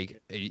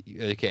 like,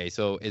 okay,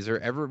 so is there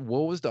ever,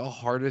 what was the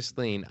hardest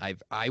thing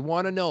I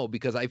want to know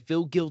because I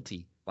feel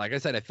guilty. Like I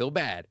said, I feel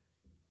bad.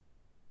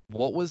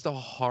 What was the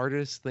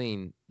hardest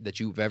thing that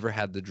you've ever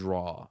had to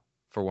draw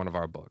for one of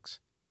our books?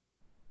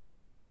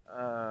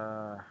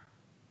 Uh,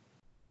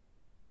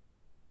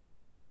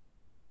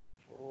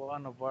 for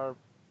one of our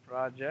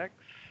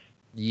projects,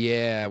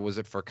 Yeah, was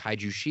it for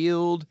Kaiju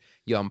Shield,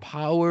 Young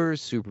Power,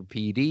 Super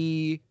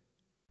PD?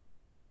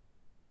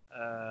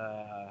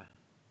 uh,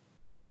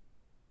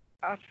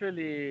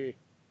 actually,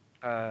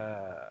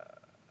 uh,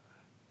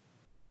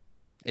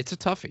 It's a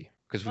toughie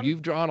because one,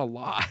 you've drawn a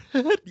lot.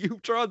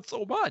 You've drawn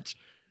so much.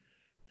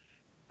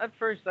 at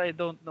first I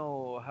don't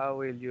know how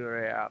will you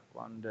react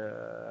on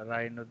the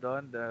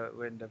Rhinodon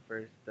when the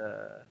first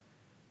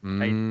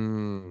I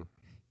Mm,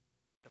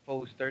 the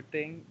poster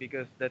thing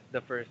because that's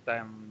the first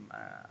time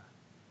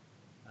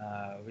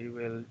we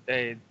will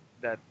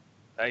that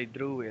I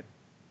drew it.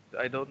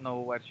 I don't know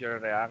what's your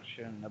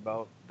reaction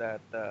about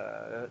that.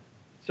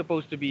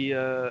 Supposed to be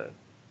a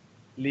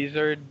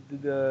lizard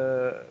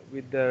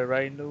with the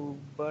rhino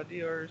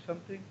body or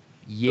something.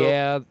 So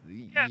yeah,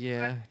 yeah, I'm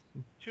yeah.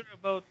 sure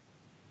about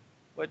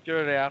what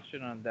your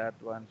reaction on that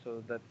one.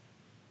 So that's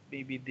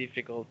maybe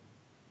difficult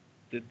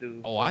to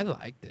do Oh, for I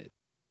liked it.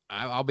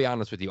 I'll be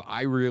honest with you.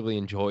 I really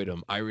enjoyed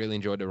them. I really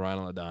enjoyed the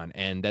Rhinolodon,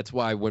 and that's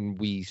why when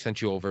we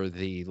sent you over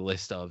the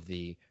list of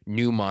the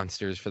new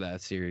monsters for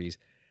that series,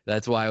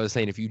 that's why I was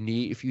saying if you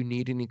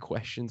need any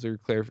questions or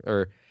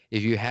or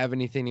if you have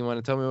anything you want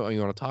to tell me or you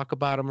want to talk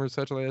about them or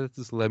such like that,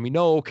 just let me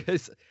know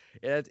because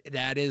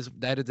that is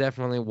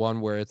definitely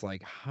one where it's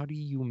like, how do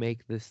you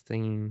make this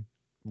thing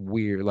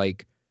weird?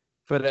 Like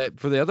for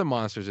the other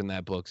monsters in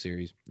that book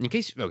series. In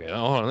case, okay,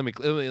 hold on,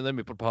 let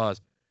me put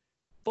pause.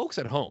 Folks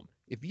at home,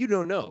 if you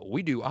don't know,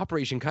 we do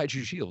Operation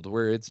Kaiju Shield,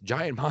 where it's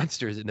giant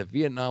monsters in the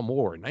Vietnam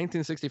War in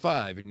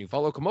 1965, and you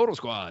follow Komodo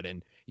Squad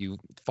and you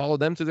follow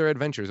them through their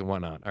adventures and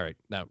whatnot. All right,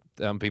 now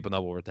people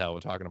know what the hell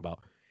we're talking about,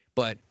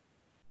 but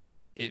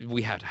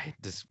we have to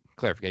this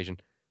clarification.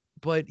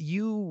 But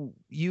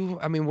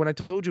I mean, when I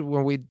told you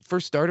when we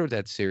first started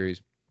that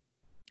series,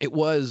 it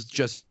was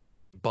just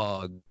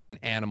bug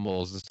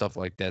animals and stuff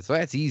like that. So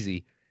that's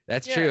easy.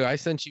 That's Yeah, true. I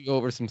sent you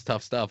over some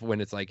tough stuff when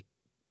it's like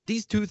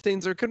these two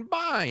things are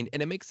combined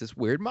and it makes this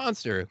weird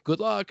monster. Good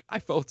luck. I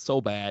felt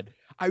so bad.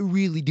 I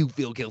really do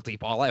feel guilty,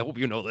 Paul. I hope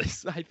you know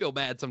this. I feel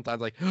bad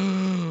sometimes like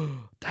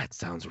that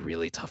sounds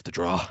really tough to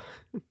draw.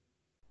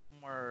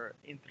 more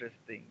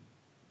interesting.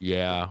 So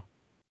Yeah.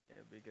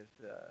 yeah, because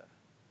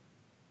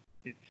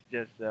it's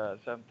just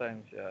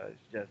sometimes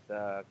it's just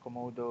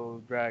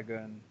Komodo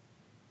dragon.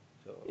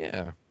 So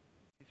Yeah.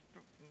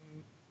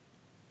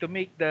 to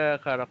make the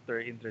character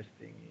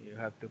interesting, you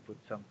have to put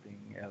something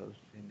else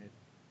in it.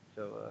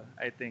 So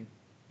I think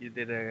you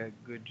did a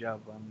good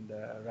job on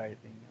the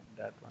writing on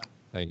that one.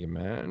 Thank you,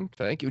 man.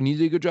 Thank you. And you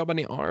did a good job on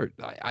the art.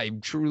 I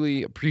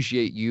truly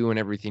appreciate you and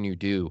everything you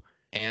do.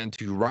 And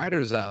to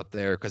writers out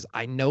there, because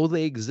I know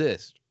they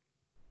exist.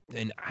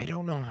 And I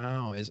don't know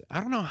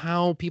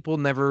how people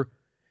never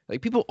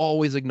like people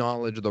always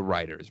acknowledge the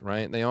writers,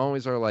 right? They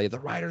always are like, the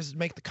writers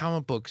make the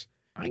comic books.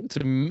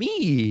 To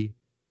me,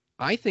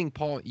 I think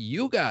Paul,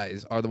 you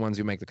guys are the ones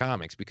who make the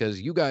comics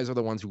because you guys are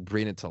the ones who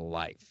bring it to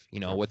life.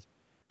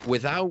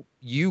 Without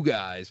you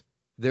guys,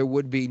 there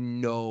would be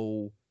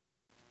no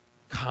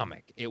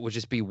comic. It would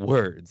just be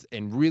words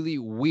and really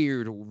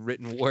weird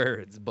written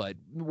words, but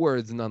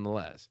words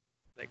nonetheless.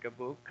 Like a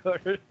book or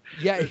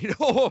Yeah,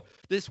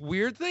 this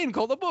weird thing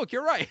called a book.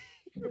 You're right.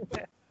 My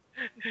yeah,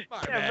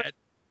 but bad.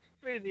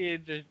 pretty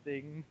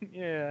interesting.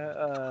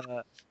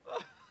 Yeah,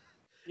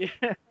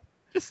 yeah,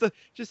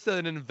 Just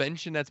an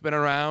invention that's been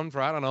around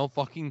for I don't know,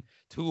 fucking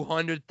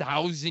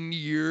 200,000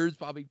 years,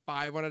 probably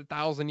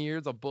 500,000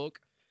 years. A book.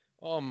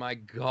 Oh my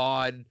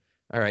god.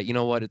 All right, you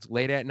know what? It's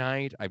late at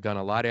night. I've done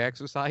a lot of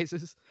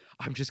exercises.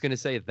 I'm just gonna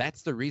say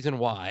that's the reason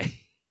why.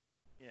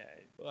 yeah.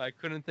 I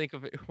couldn't think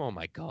of it. Oh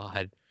my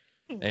god.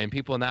 And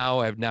people now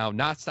have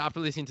not stopped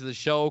listening to the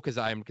show because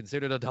I'm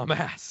considered a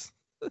dumbass.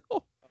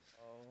 Oh,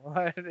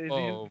 what is it?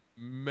 Oh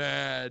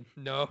man,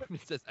 no,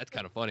 that's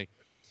kind of funny.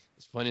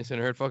 It's funniest thing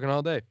I heard fucking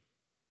all day.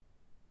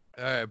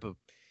 All right, but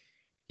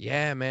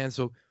yeah, man.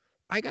 So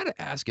I gotta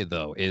ask you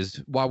though,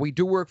 is while we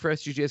do work for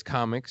SGGS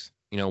Comics,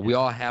 we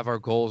all have our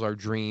goals, our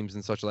dreams,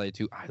 and such like that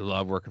too. I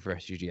love working for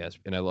SGGS,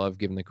 and I love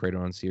giving the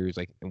Cradle on series.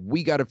 Like, and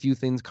we got a few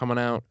things coming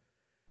out.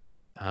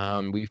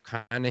 We've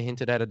kind of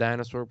hinted at a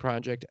dinosaur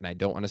project, and I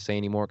don't want to say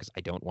anymore because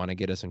I don't want to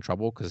get us in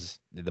trouble because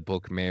the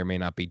book may or may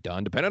not be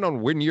done, depending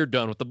on when you're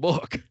done with the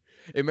book.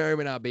 It may or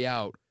may not be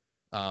out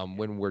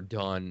when we're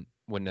done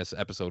when this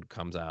episode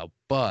comes out. Did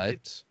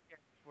But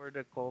for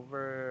the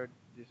cover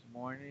this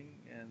morning,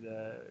 and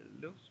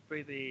looks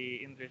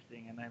pretty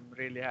interesting, and I'm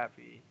really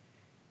happy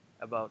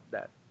about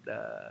that.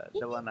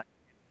 The one I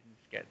can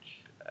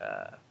sketch.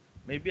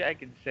 Maybe I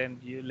can send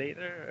you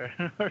later,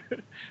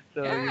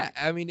 so you. yeah,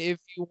 I mean, if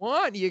you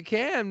want, you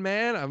can,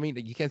 man. I mean,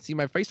 you can't see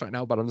my face right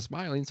now, but I'm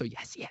smiling. So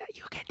yes, yeah,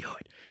 you can do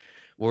it.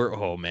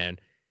 Oh man,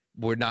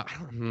 we're not.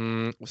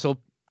 So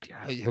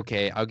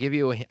okay, I'll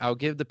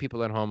give the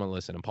people at home a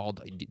listen. And Paul,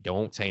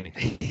 don't say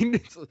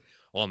anything. Hold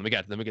on,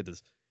 let me get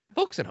this.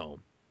 Folks at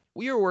home,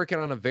 we are working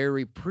on a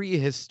very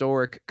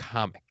prehistoric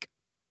comic.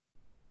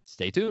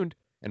 Stay tuned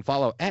and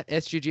follow at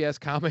SGGS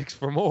Comics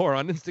for more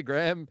on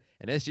Instagram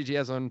and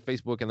SGGS on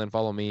Facebook, and then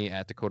follow me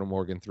at Dakota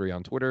Morgan 3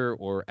 on Twitter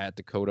or at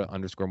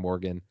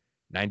Dakota_Morgan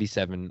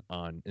 97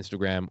 on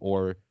Instagram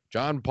or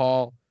John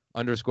Paul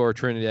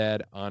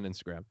 _Trinidad on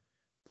Instagram.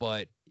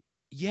 But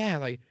yeah,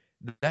 like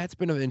that's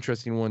been an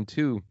interesting one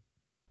too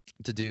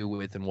to do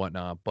with and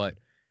whatnot. But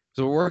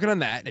so we're working on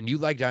that, and you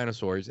like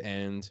dinosaurs,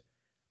 and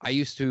I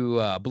used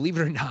to believe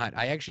it or not,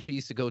 I actually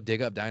used to go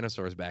dig up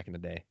dinosaurs back in the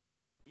day.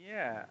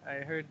 Yeah, I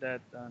heard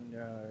that on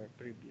your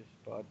previous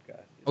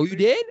podcast. Oh, It's you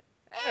pretty. did?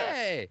 Yeah,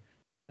 Hey,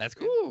 that's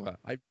good. cool.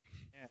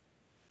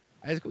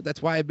 Yeah,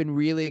 That's why I've been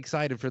really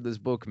excited for this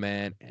book,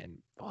 man. And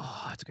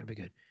it's gonna be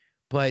good.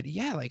 But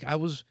yeah, like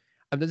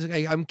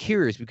I'm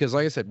curious because,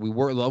 like I said,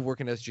 love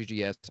working at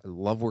SGGS. I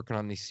love working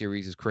on these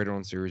series, these creator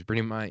own series,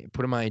 putting my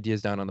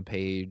ideas down on the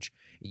page.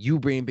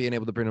 Being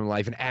able to bring them to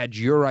life and add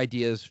your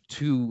ideas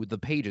to the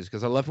pages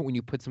because I love it when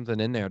you put something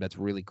in there that's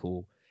really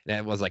cool. And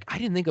it was like I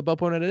didn't think about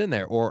putting it in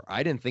there, or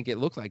I didn't think it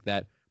looked like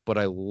that, but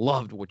I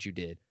loved what you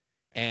did.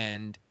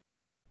 And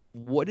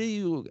what do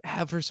you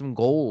have for some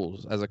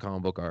goals as a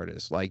comic book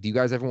artist? Like, do you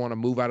guys ever want to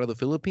move out of the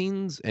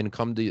Philippines and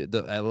come to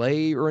the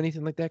LA or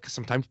anything like that? Because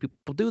sometimes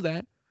people do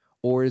that.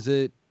 Or is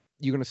it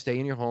you're gonna stay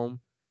in your home,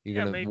 you're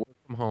yeah, gonna maybe. work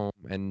from home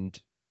and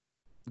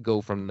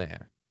go from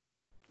there?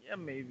 Yeah,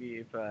 maybe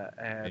if I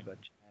have a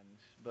chance.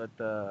 But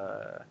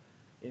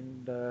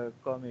in the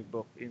comic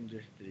book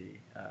industry,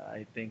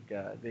 I think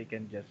they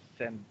can just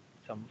send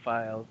some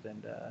files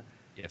and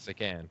Yes, I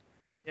can.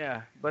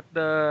 yeah. But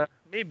the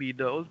maybe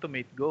the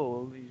ultimate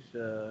goal is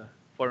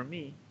for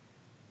me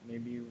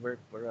maybe work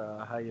for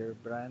a higher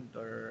brand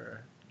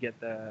or get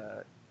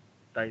a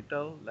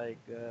title like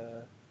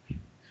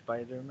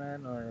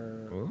Spider-Man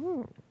or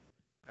Ooh.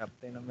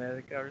 Captain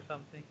America or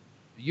something.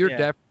 You're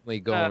Yeah.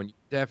 Uh,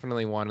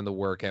 definitely wanting to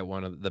work at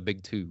one of the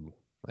big two,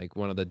 like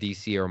one of the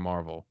DC or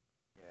Marvel.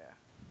 yeah.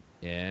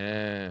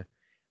 Yeah.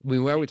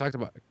 We talked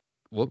about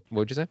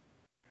what'd you say?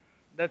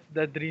 that's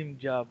the dream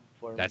job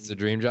for That's the me.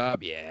 dream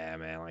job? Yeah,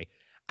 man. Like,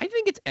 I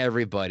think it's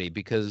everybody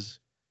because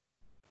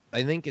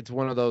I think it's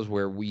one of those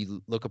where we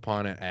look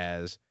upon it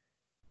as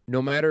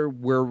no matter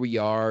where we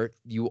are,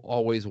 you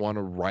always want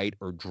to write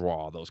or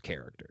draw those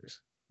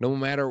characters. No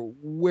matter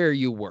where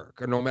you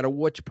work or no matter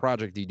which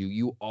project you do,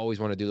 you always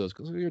want to do those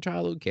because they're your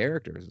childhood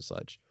characters and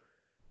such.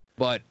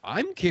 But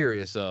I'm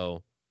curious,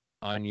 though,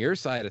 on your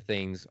side of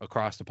things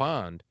across the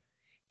pond,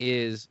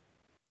 is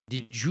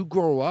did you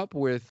grow up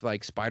with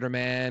like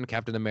Spider-Man,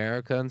 Captain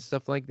America, and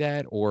stuff like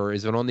that, or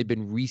has it only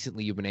been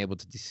recently you've been able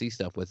to see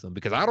stuff with them?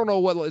 Because I don't know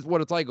what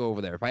it's like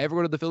over there. If I ever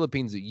go to the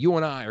Philippines, you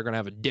and I are gonna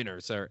have a dinner,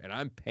 sir, and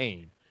I'm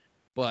paying.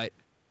 But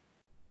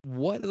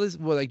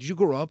like? Did you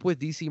grow up with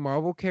DC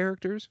Marvel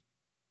characters?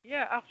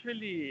 Yeah,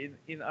 actually,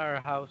 in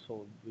our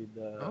household with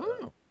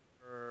Oh,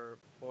 for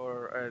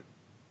for uh,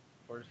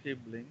 for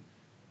siblings,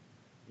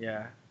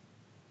 yeah,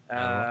 I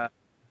like. uh,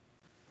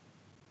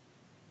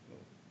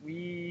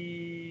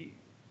 we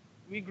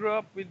we grew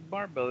up with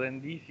Marvel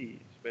and DC,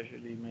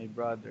 especially my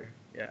brother.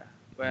 Yeah,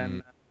 Mm,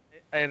 when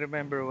I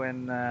remember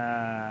when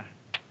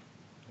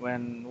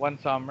one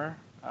summer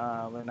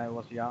when I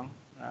was young,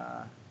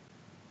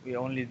 we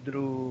only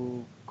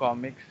drew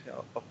comics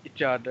of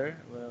each other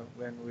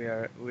when we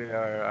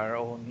are our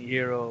own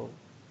hero.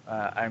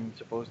 I'm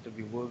supposed to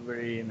be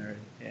Wolverine or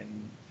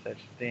and such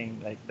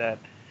thing like that,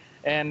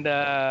 and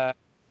uh,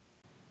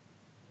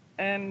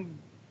 and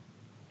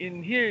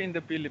in here in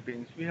the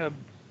Philippines we have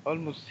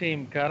almost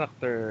same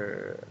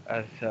character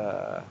as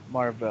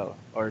Marvel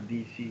or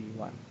DC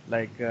one.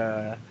 Like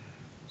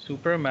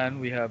Superman,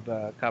 we have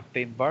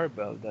Captain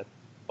Barbell that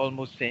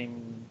almost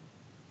same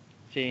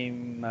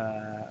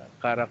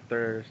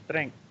character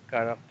strength,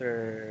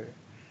 character,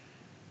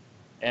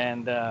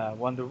 and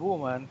Wonder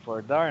Woman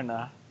for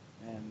Darna,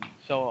 and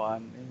so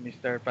on. And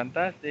Mr.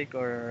 Fantastic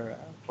or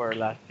for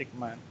Elastic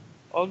Man,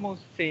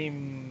 almost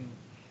same.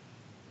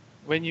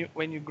 When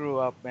you grew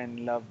up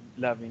and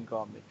loving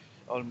comics,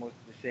 almost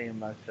the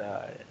same as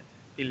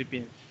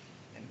Philippines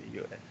and the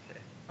USA.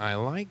 I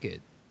like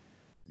it.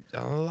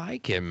 I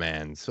like it,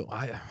 man.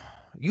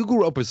 You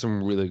grew up with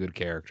some really good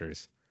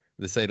characters,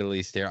 to say the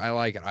least. There, I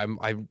like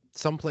it.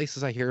 Some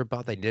places I hear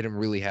about they didn't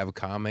really have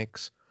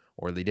comics,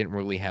 or they didn't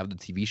really have the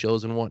TV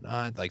shows and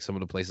whatnot. Like some of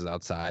the places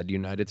outside the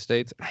United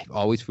States. I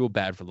always feel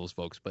bad for those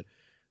folks, but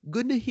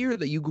good to hear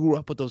that you grew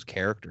up with those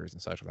characters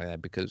and such like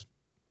that because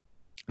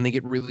I think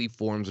it really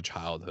forms a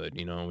childhood.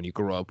 You know, when you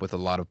grow up with a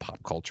lot of pop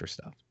culture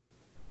stuff.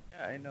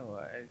 Yeah, I know.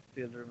 I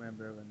still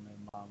remember when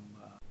my mom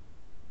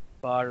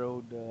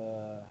borrowed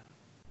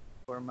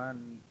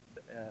Superman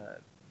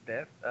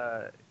death,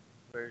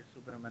 where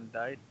Superman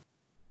died.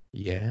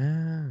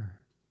 Yeah.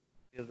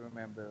 Still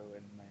remember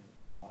when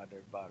my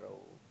mother borrowed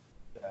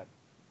that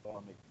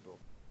comic book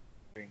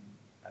bring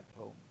at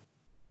home.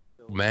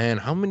 So Man,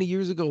 how many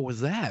years ago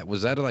was that?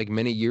 Was that like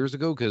many years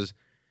ago? Because,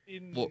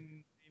 well,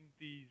 in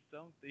 90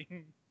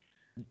 something,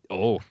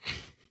 oh,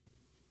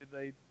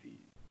 90.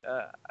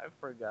 I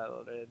forgot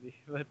already,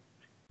 but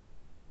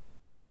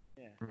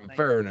yeah, 90.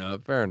 fair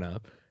enough, fair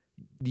enough.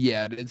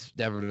 Yeah, it's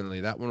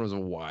definitely that one was a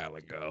while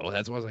ago.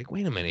 That's why I was like,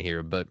 wait a minute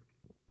here, but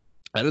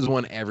that is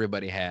one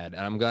everybody had,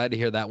 and I'm glad to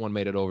hear that one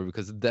made it over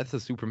because the death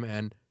of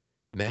Superman,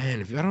 man.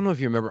 If I don't know if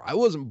you remember, I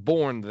wasn't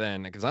born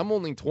then because I'm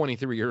only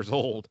 23 years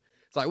old,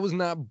 so I was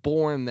not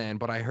born then,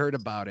 but I heard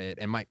about it,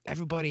 and my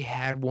everybody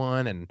had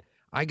one, and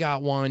I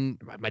got one.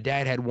 My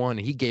dad had one,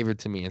 and he gave it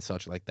to me and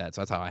such like that.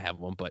 So that's how I have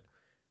one. But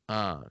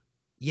uh,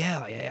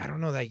 yeah, I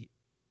don't know that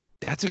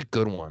that's a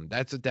good one.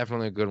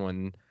 Definitely a good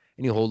one,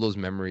 and you hold those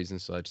memories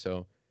and such.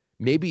 So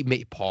maybe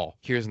Paul.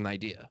 Here's an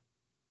idea,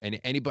 and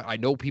anybody I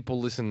know people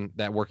listen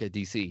that work at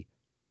DC.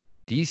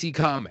 DC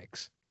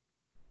Comics.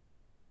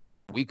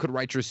 We could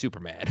write your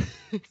Superman,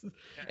 Yeah,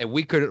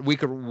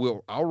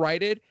 and I'll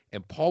write it,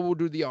 and Paul will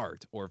do the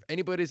art. Or if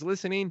anybody's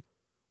listening,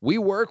 we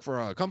work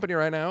for a company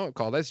right now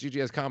called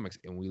SGGS Comics,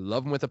 and we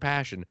love them with a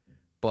passion,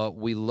 but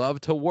we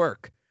love to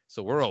work,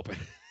 so we're open.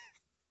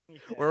 yeah,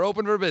 We're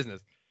open for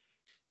business.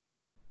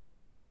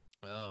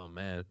 Oh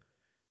man.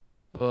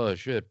 Oh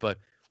shit. But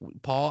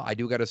Paul, I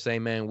do gotta say,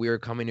 man, we are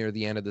coming near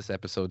the end of this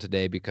episode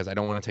today because I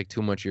don't want to take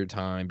too much of your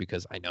time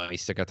because I know you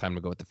still got time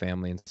to go with the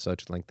family and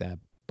such like that.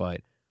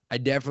 But I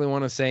definitely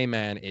want to say,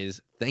 man,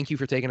 is thank you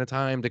for taking the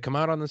time to come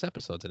out on this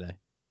episode today.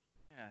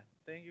 yeah.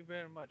 Thank you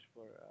very much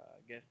for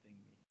guesting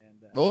me.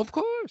 And Oh, of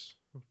course.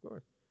 Of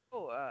course.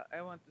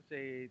 I want to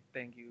say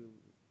thank you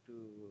to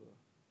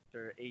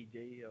Sir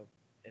AJ of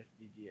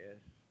SDGS.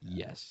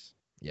 Yes.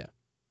 Yeah.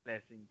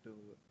 Blessing to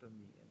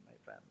me and my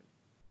family.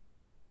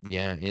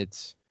 Yeah.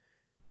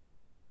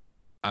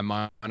 I'm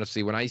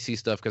honestly when I see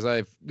stuff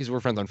because we're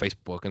friends on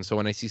Facebook, and so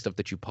when I see stuff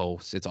that you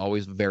post, it's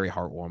always very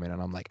heartwarming,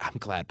 and I'm like, I'm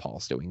glad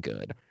Paul's doing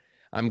good.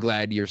 I'm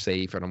glad you're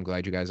safe, and I'm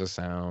glad you guys are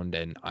sound,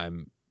 and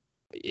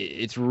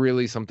it's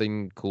really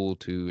something cool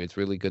to. It's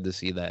really good to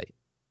see that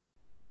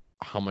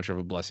how much of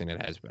a blessing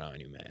it has been on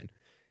you, man.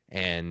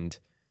 And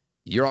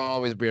you'll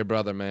always be a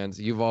brother, man.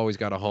 So you've always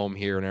got a home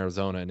here in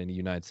Arizona and in the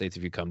United States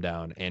if you come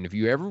down. And if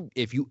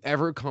you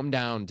ever come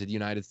down to the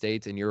United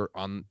States and you're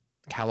on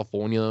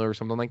California or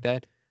something like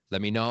that,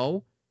 let me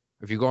know.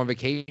 If you go on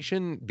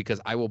vacation,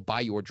 because I will buy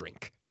your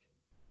drink.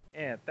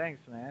 Yeah,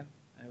 thanks, man.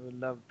 I would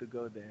love to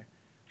go there.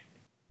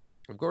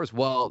 Of course.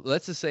 Well,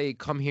 let's just say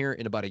come here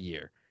in about a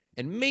year.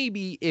 And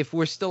maybe if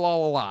we're still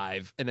all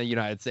alive in the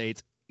United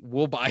States,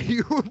 we'll buy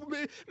you.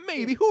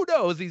 Maybe. Who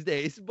knows these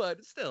days?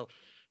 But still,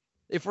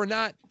 if we're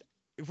not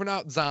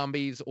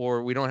zombies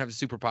or we don't have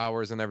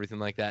superpowers and everything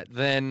like that,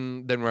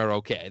 then we're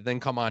okay. Then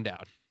come on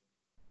down.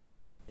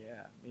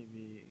 Yeah,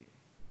 maybe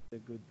a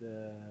good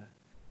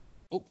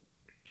Oh,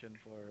 option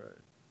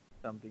for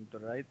something to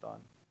write on.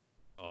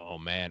 oh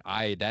man.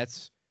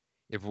 That's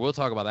if we'll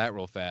talk about that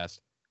real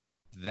fast.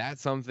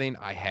 That's something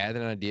I had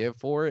an idea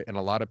for it, and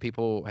a lot of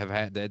people have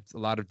had that's a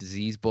lot of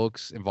disease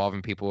books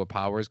involving people with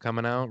powers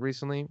coming out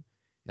recently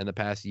in the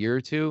past year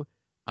or two.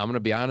 I'm gonna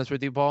be honest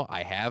with you, Paul.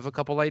 I have a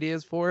couple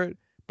ideas for it,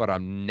 but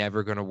I'm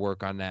never gonna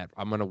work on that.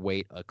 I'm gonna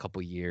wait a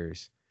couple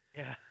years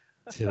Yeah.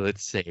 till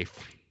it's safe.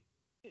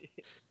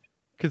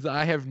 Because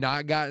I have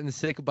not gotten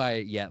sick by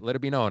it yet. Let it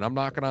be known. I'm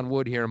knocking on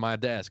wood here on my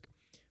desk,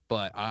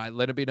 but I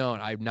let it be known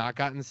I've not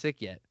gotten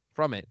sick yet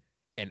from it,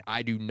 and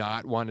I do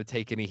not want to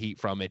take any heat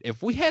from it.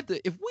 If we had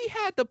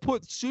to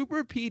put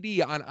Super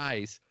PD on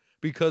ice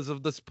because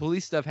of this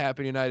police stuff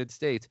happening in the United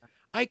States,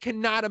 I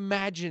cannot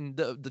imagine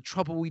the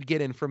trouble we'd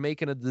get in for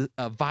making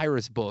a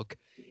virus book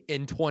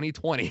in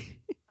 2020.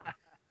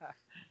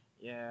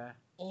 Yeah.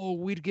 Oh,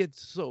 we'd get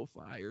so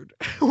fired.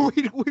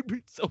 we'd be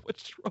in so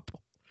much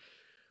trouble.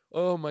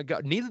 Oh my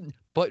God!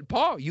 But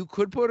Paul, you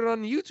could put it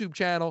on the YouTube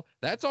channel.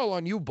 That's all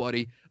on you,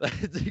 buddy.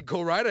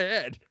 Go right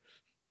ahead.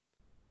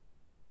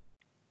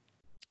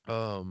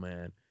 Oh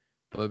man,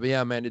 but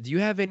yeah, man. Do you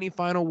have any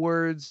final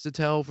words to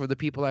tell for the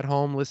people at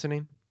home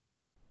listening,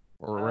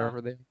 or Uh,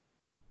 wherever they?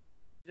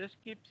 just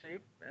keep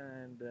safe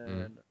and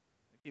Mm.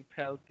 keep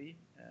healthy.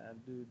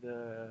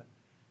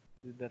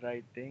 Do the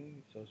right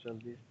thing, social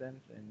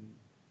distance and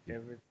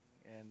everything.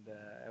 And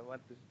I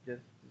want to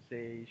just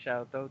say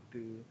shout out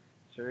to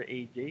Sir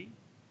AJ.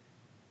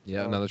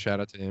 Yeah, So another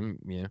shout out to him.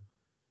 Yeah.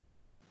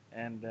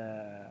 and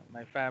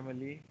my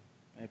family,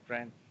 my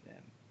friends,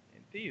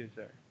 and to you,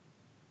 sir.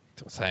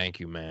 Thank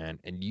you, man.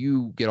 And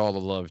you get all the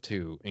love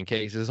too. In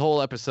case this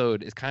whole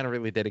episode is kind of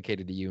really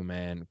dedicated to you,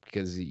 man,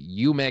 because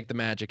you make the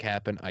magic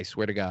happen. I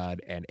swear to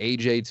God. And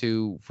AJ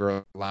too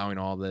for allowing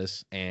all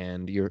this.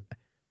 And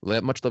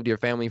much love to your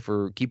family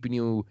for keeping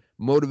you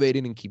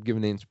motivated and keep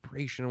giving the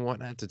inspiration and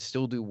whatnot to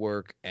still do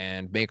work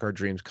and make our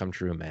dreams come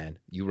true, man.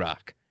 You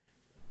rock.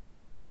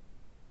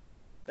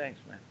 Thanks,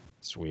 man.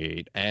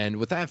 Sweet. And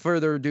without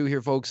further ado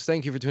here, folks,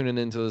 thank you for tuning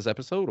into this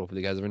episode.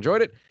 Hopefully you guys have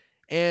enjoyed it.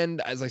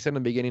 And as I said in the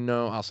beginning,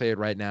 no, I'll say it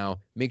right now.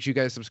 Make sure you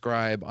guys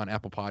subscribe on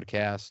Apple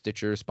Podcasts,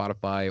 Stitcher,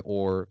 Spotify,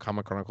 or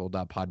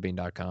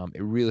comicchronicle.podbean.com.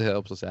 It really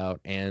helps us out.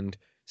 And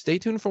stay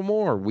tuned for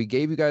more. We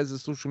gave you guys the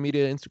social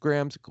media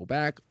Instagrams. Go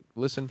back,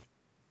 listen.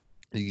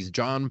 He's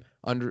John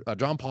Paul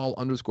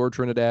 _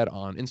 Trinidad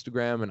on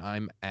Instagram, and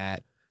I'm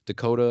at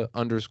Dakota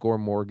 _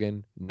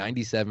 Morgan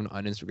 97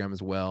 on Instagram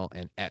as well,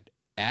 and at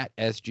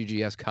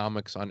SGGS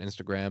Comics on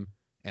Instagram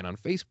and on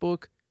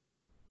Facebook,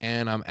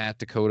 and I'm at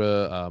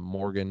Dakota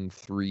Morgan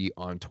 3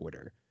 on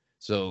Twitter.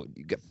 So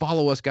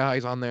follow us,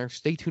 guys, on there.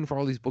 Stay tuned for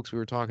all these books we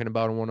were talking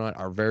about and whatnot.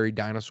 Our very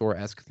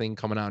dinosaur-esque thing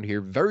coming out here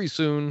very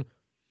soon.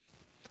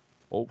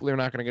 Hopefully, we're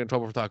not going to get in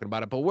trouble for talking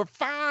about it, but we're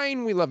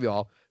fine. We love you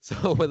all.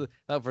 So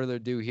without further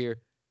ado here,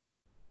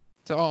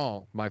 to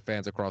all my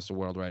fans across the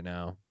world right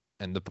now,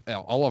 and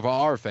all of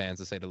our fans,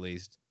 to say the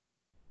least,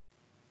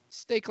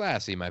 stay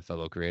classy, my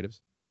fellow creatives.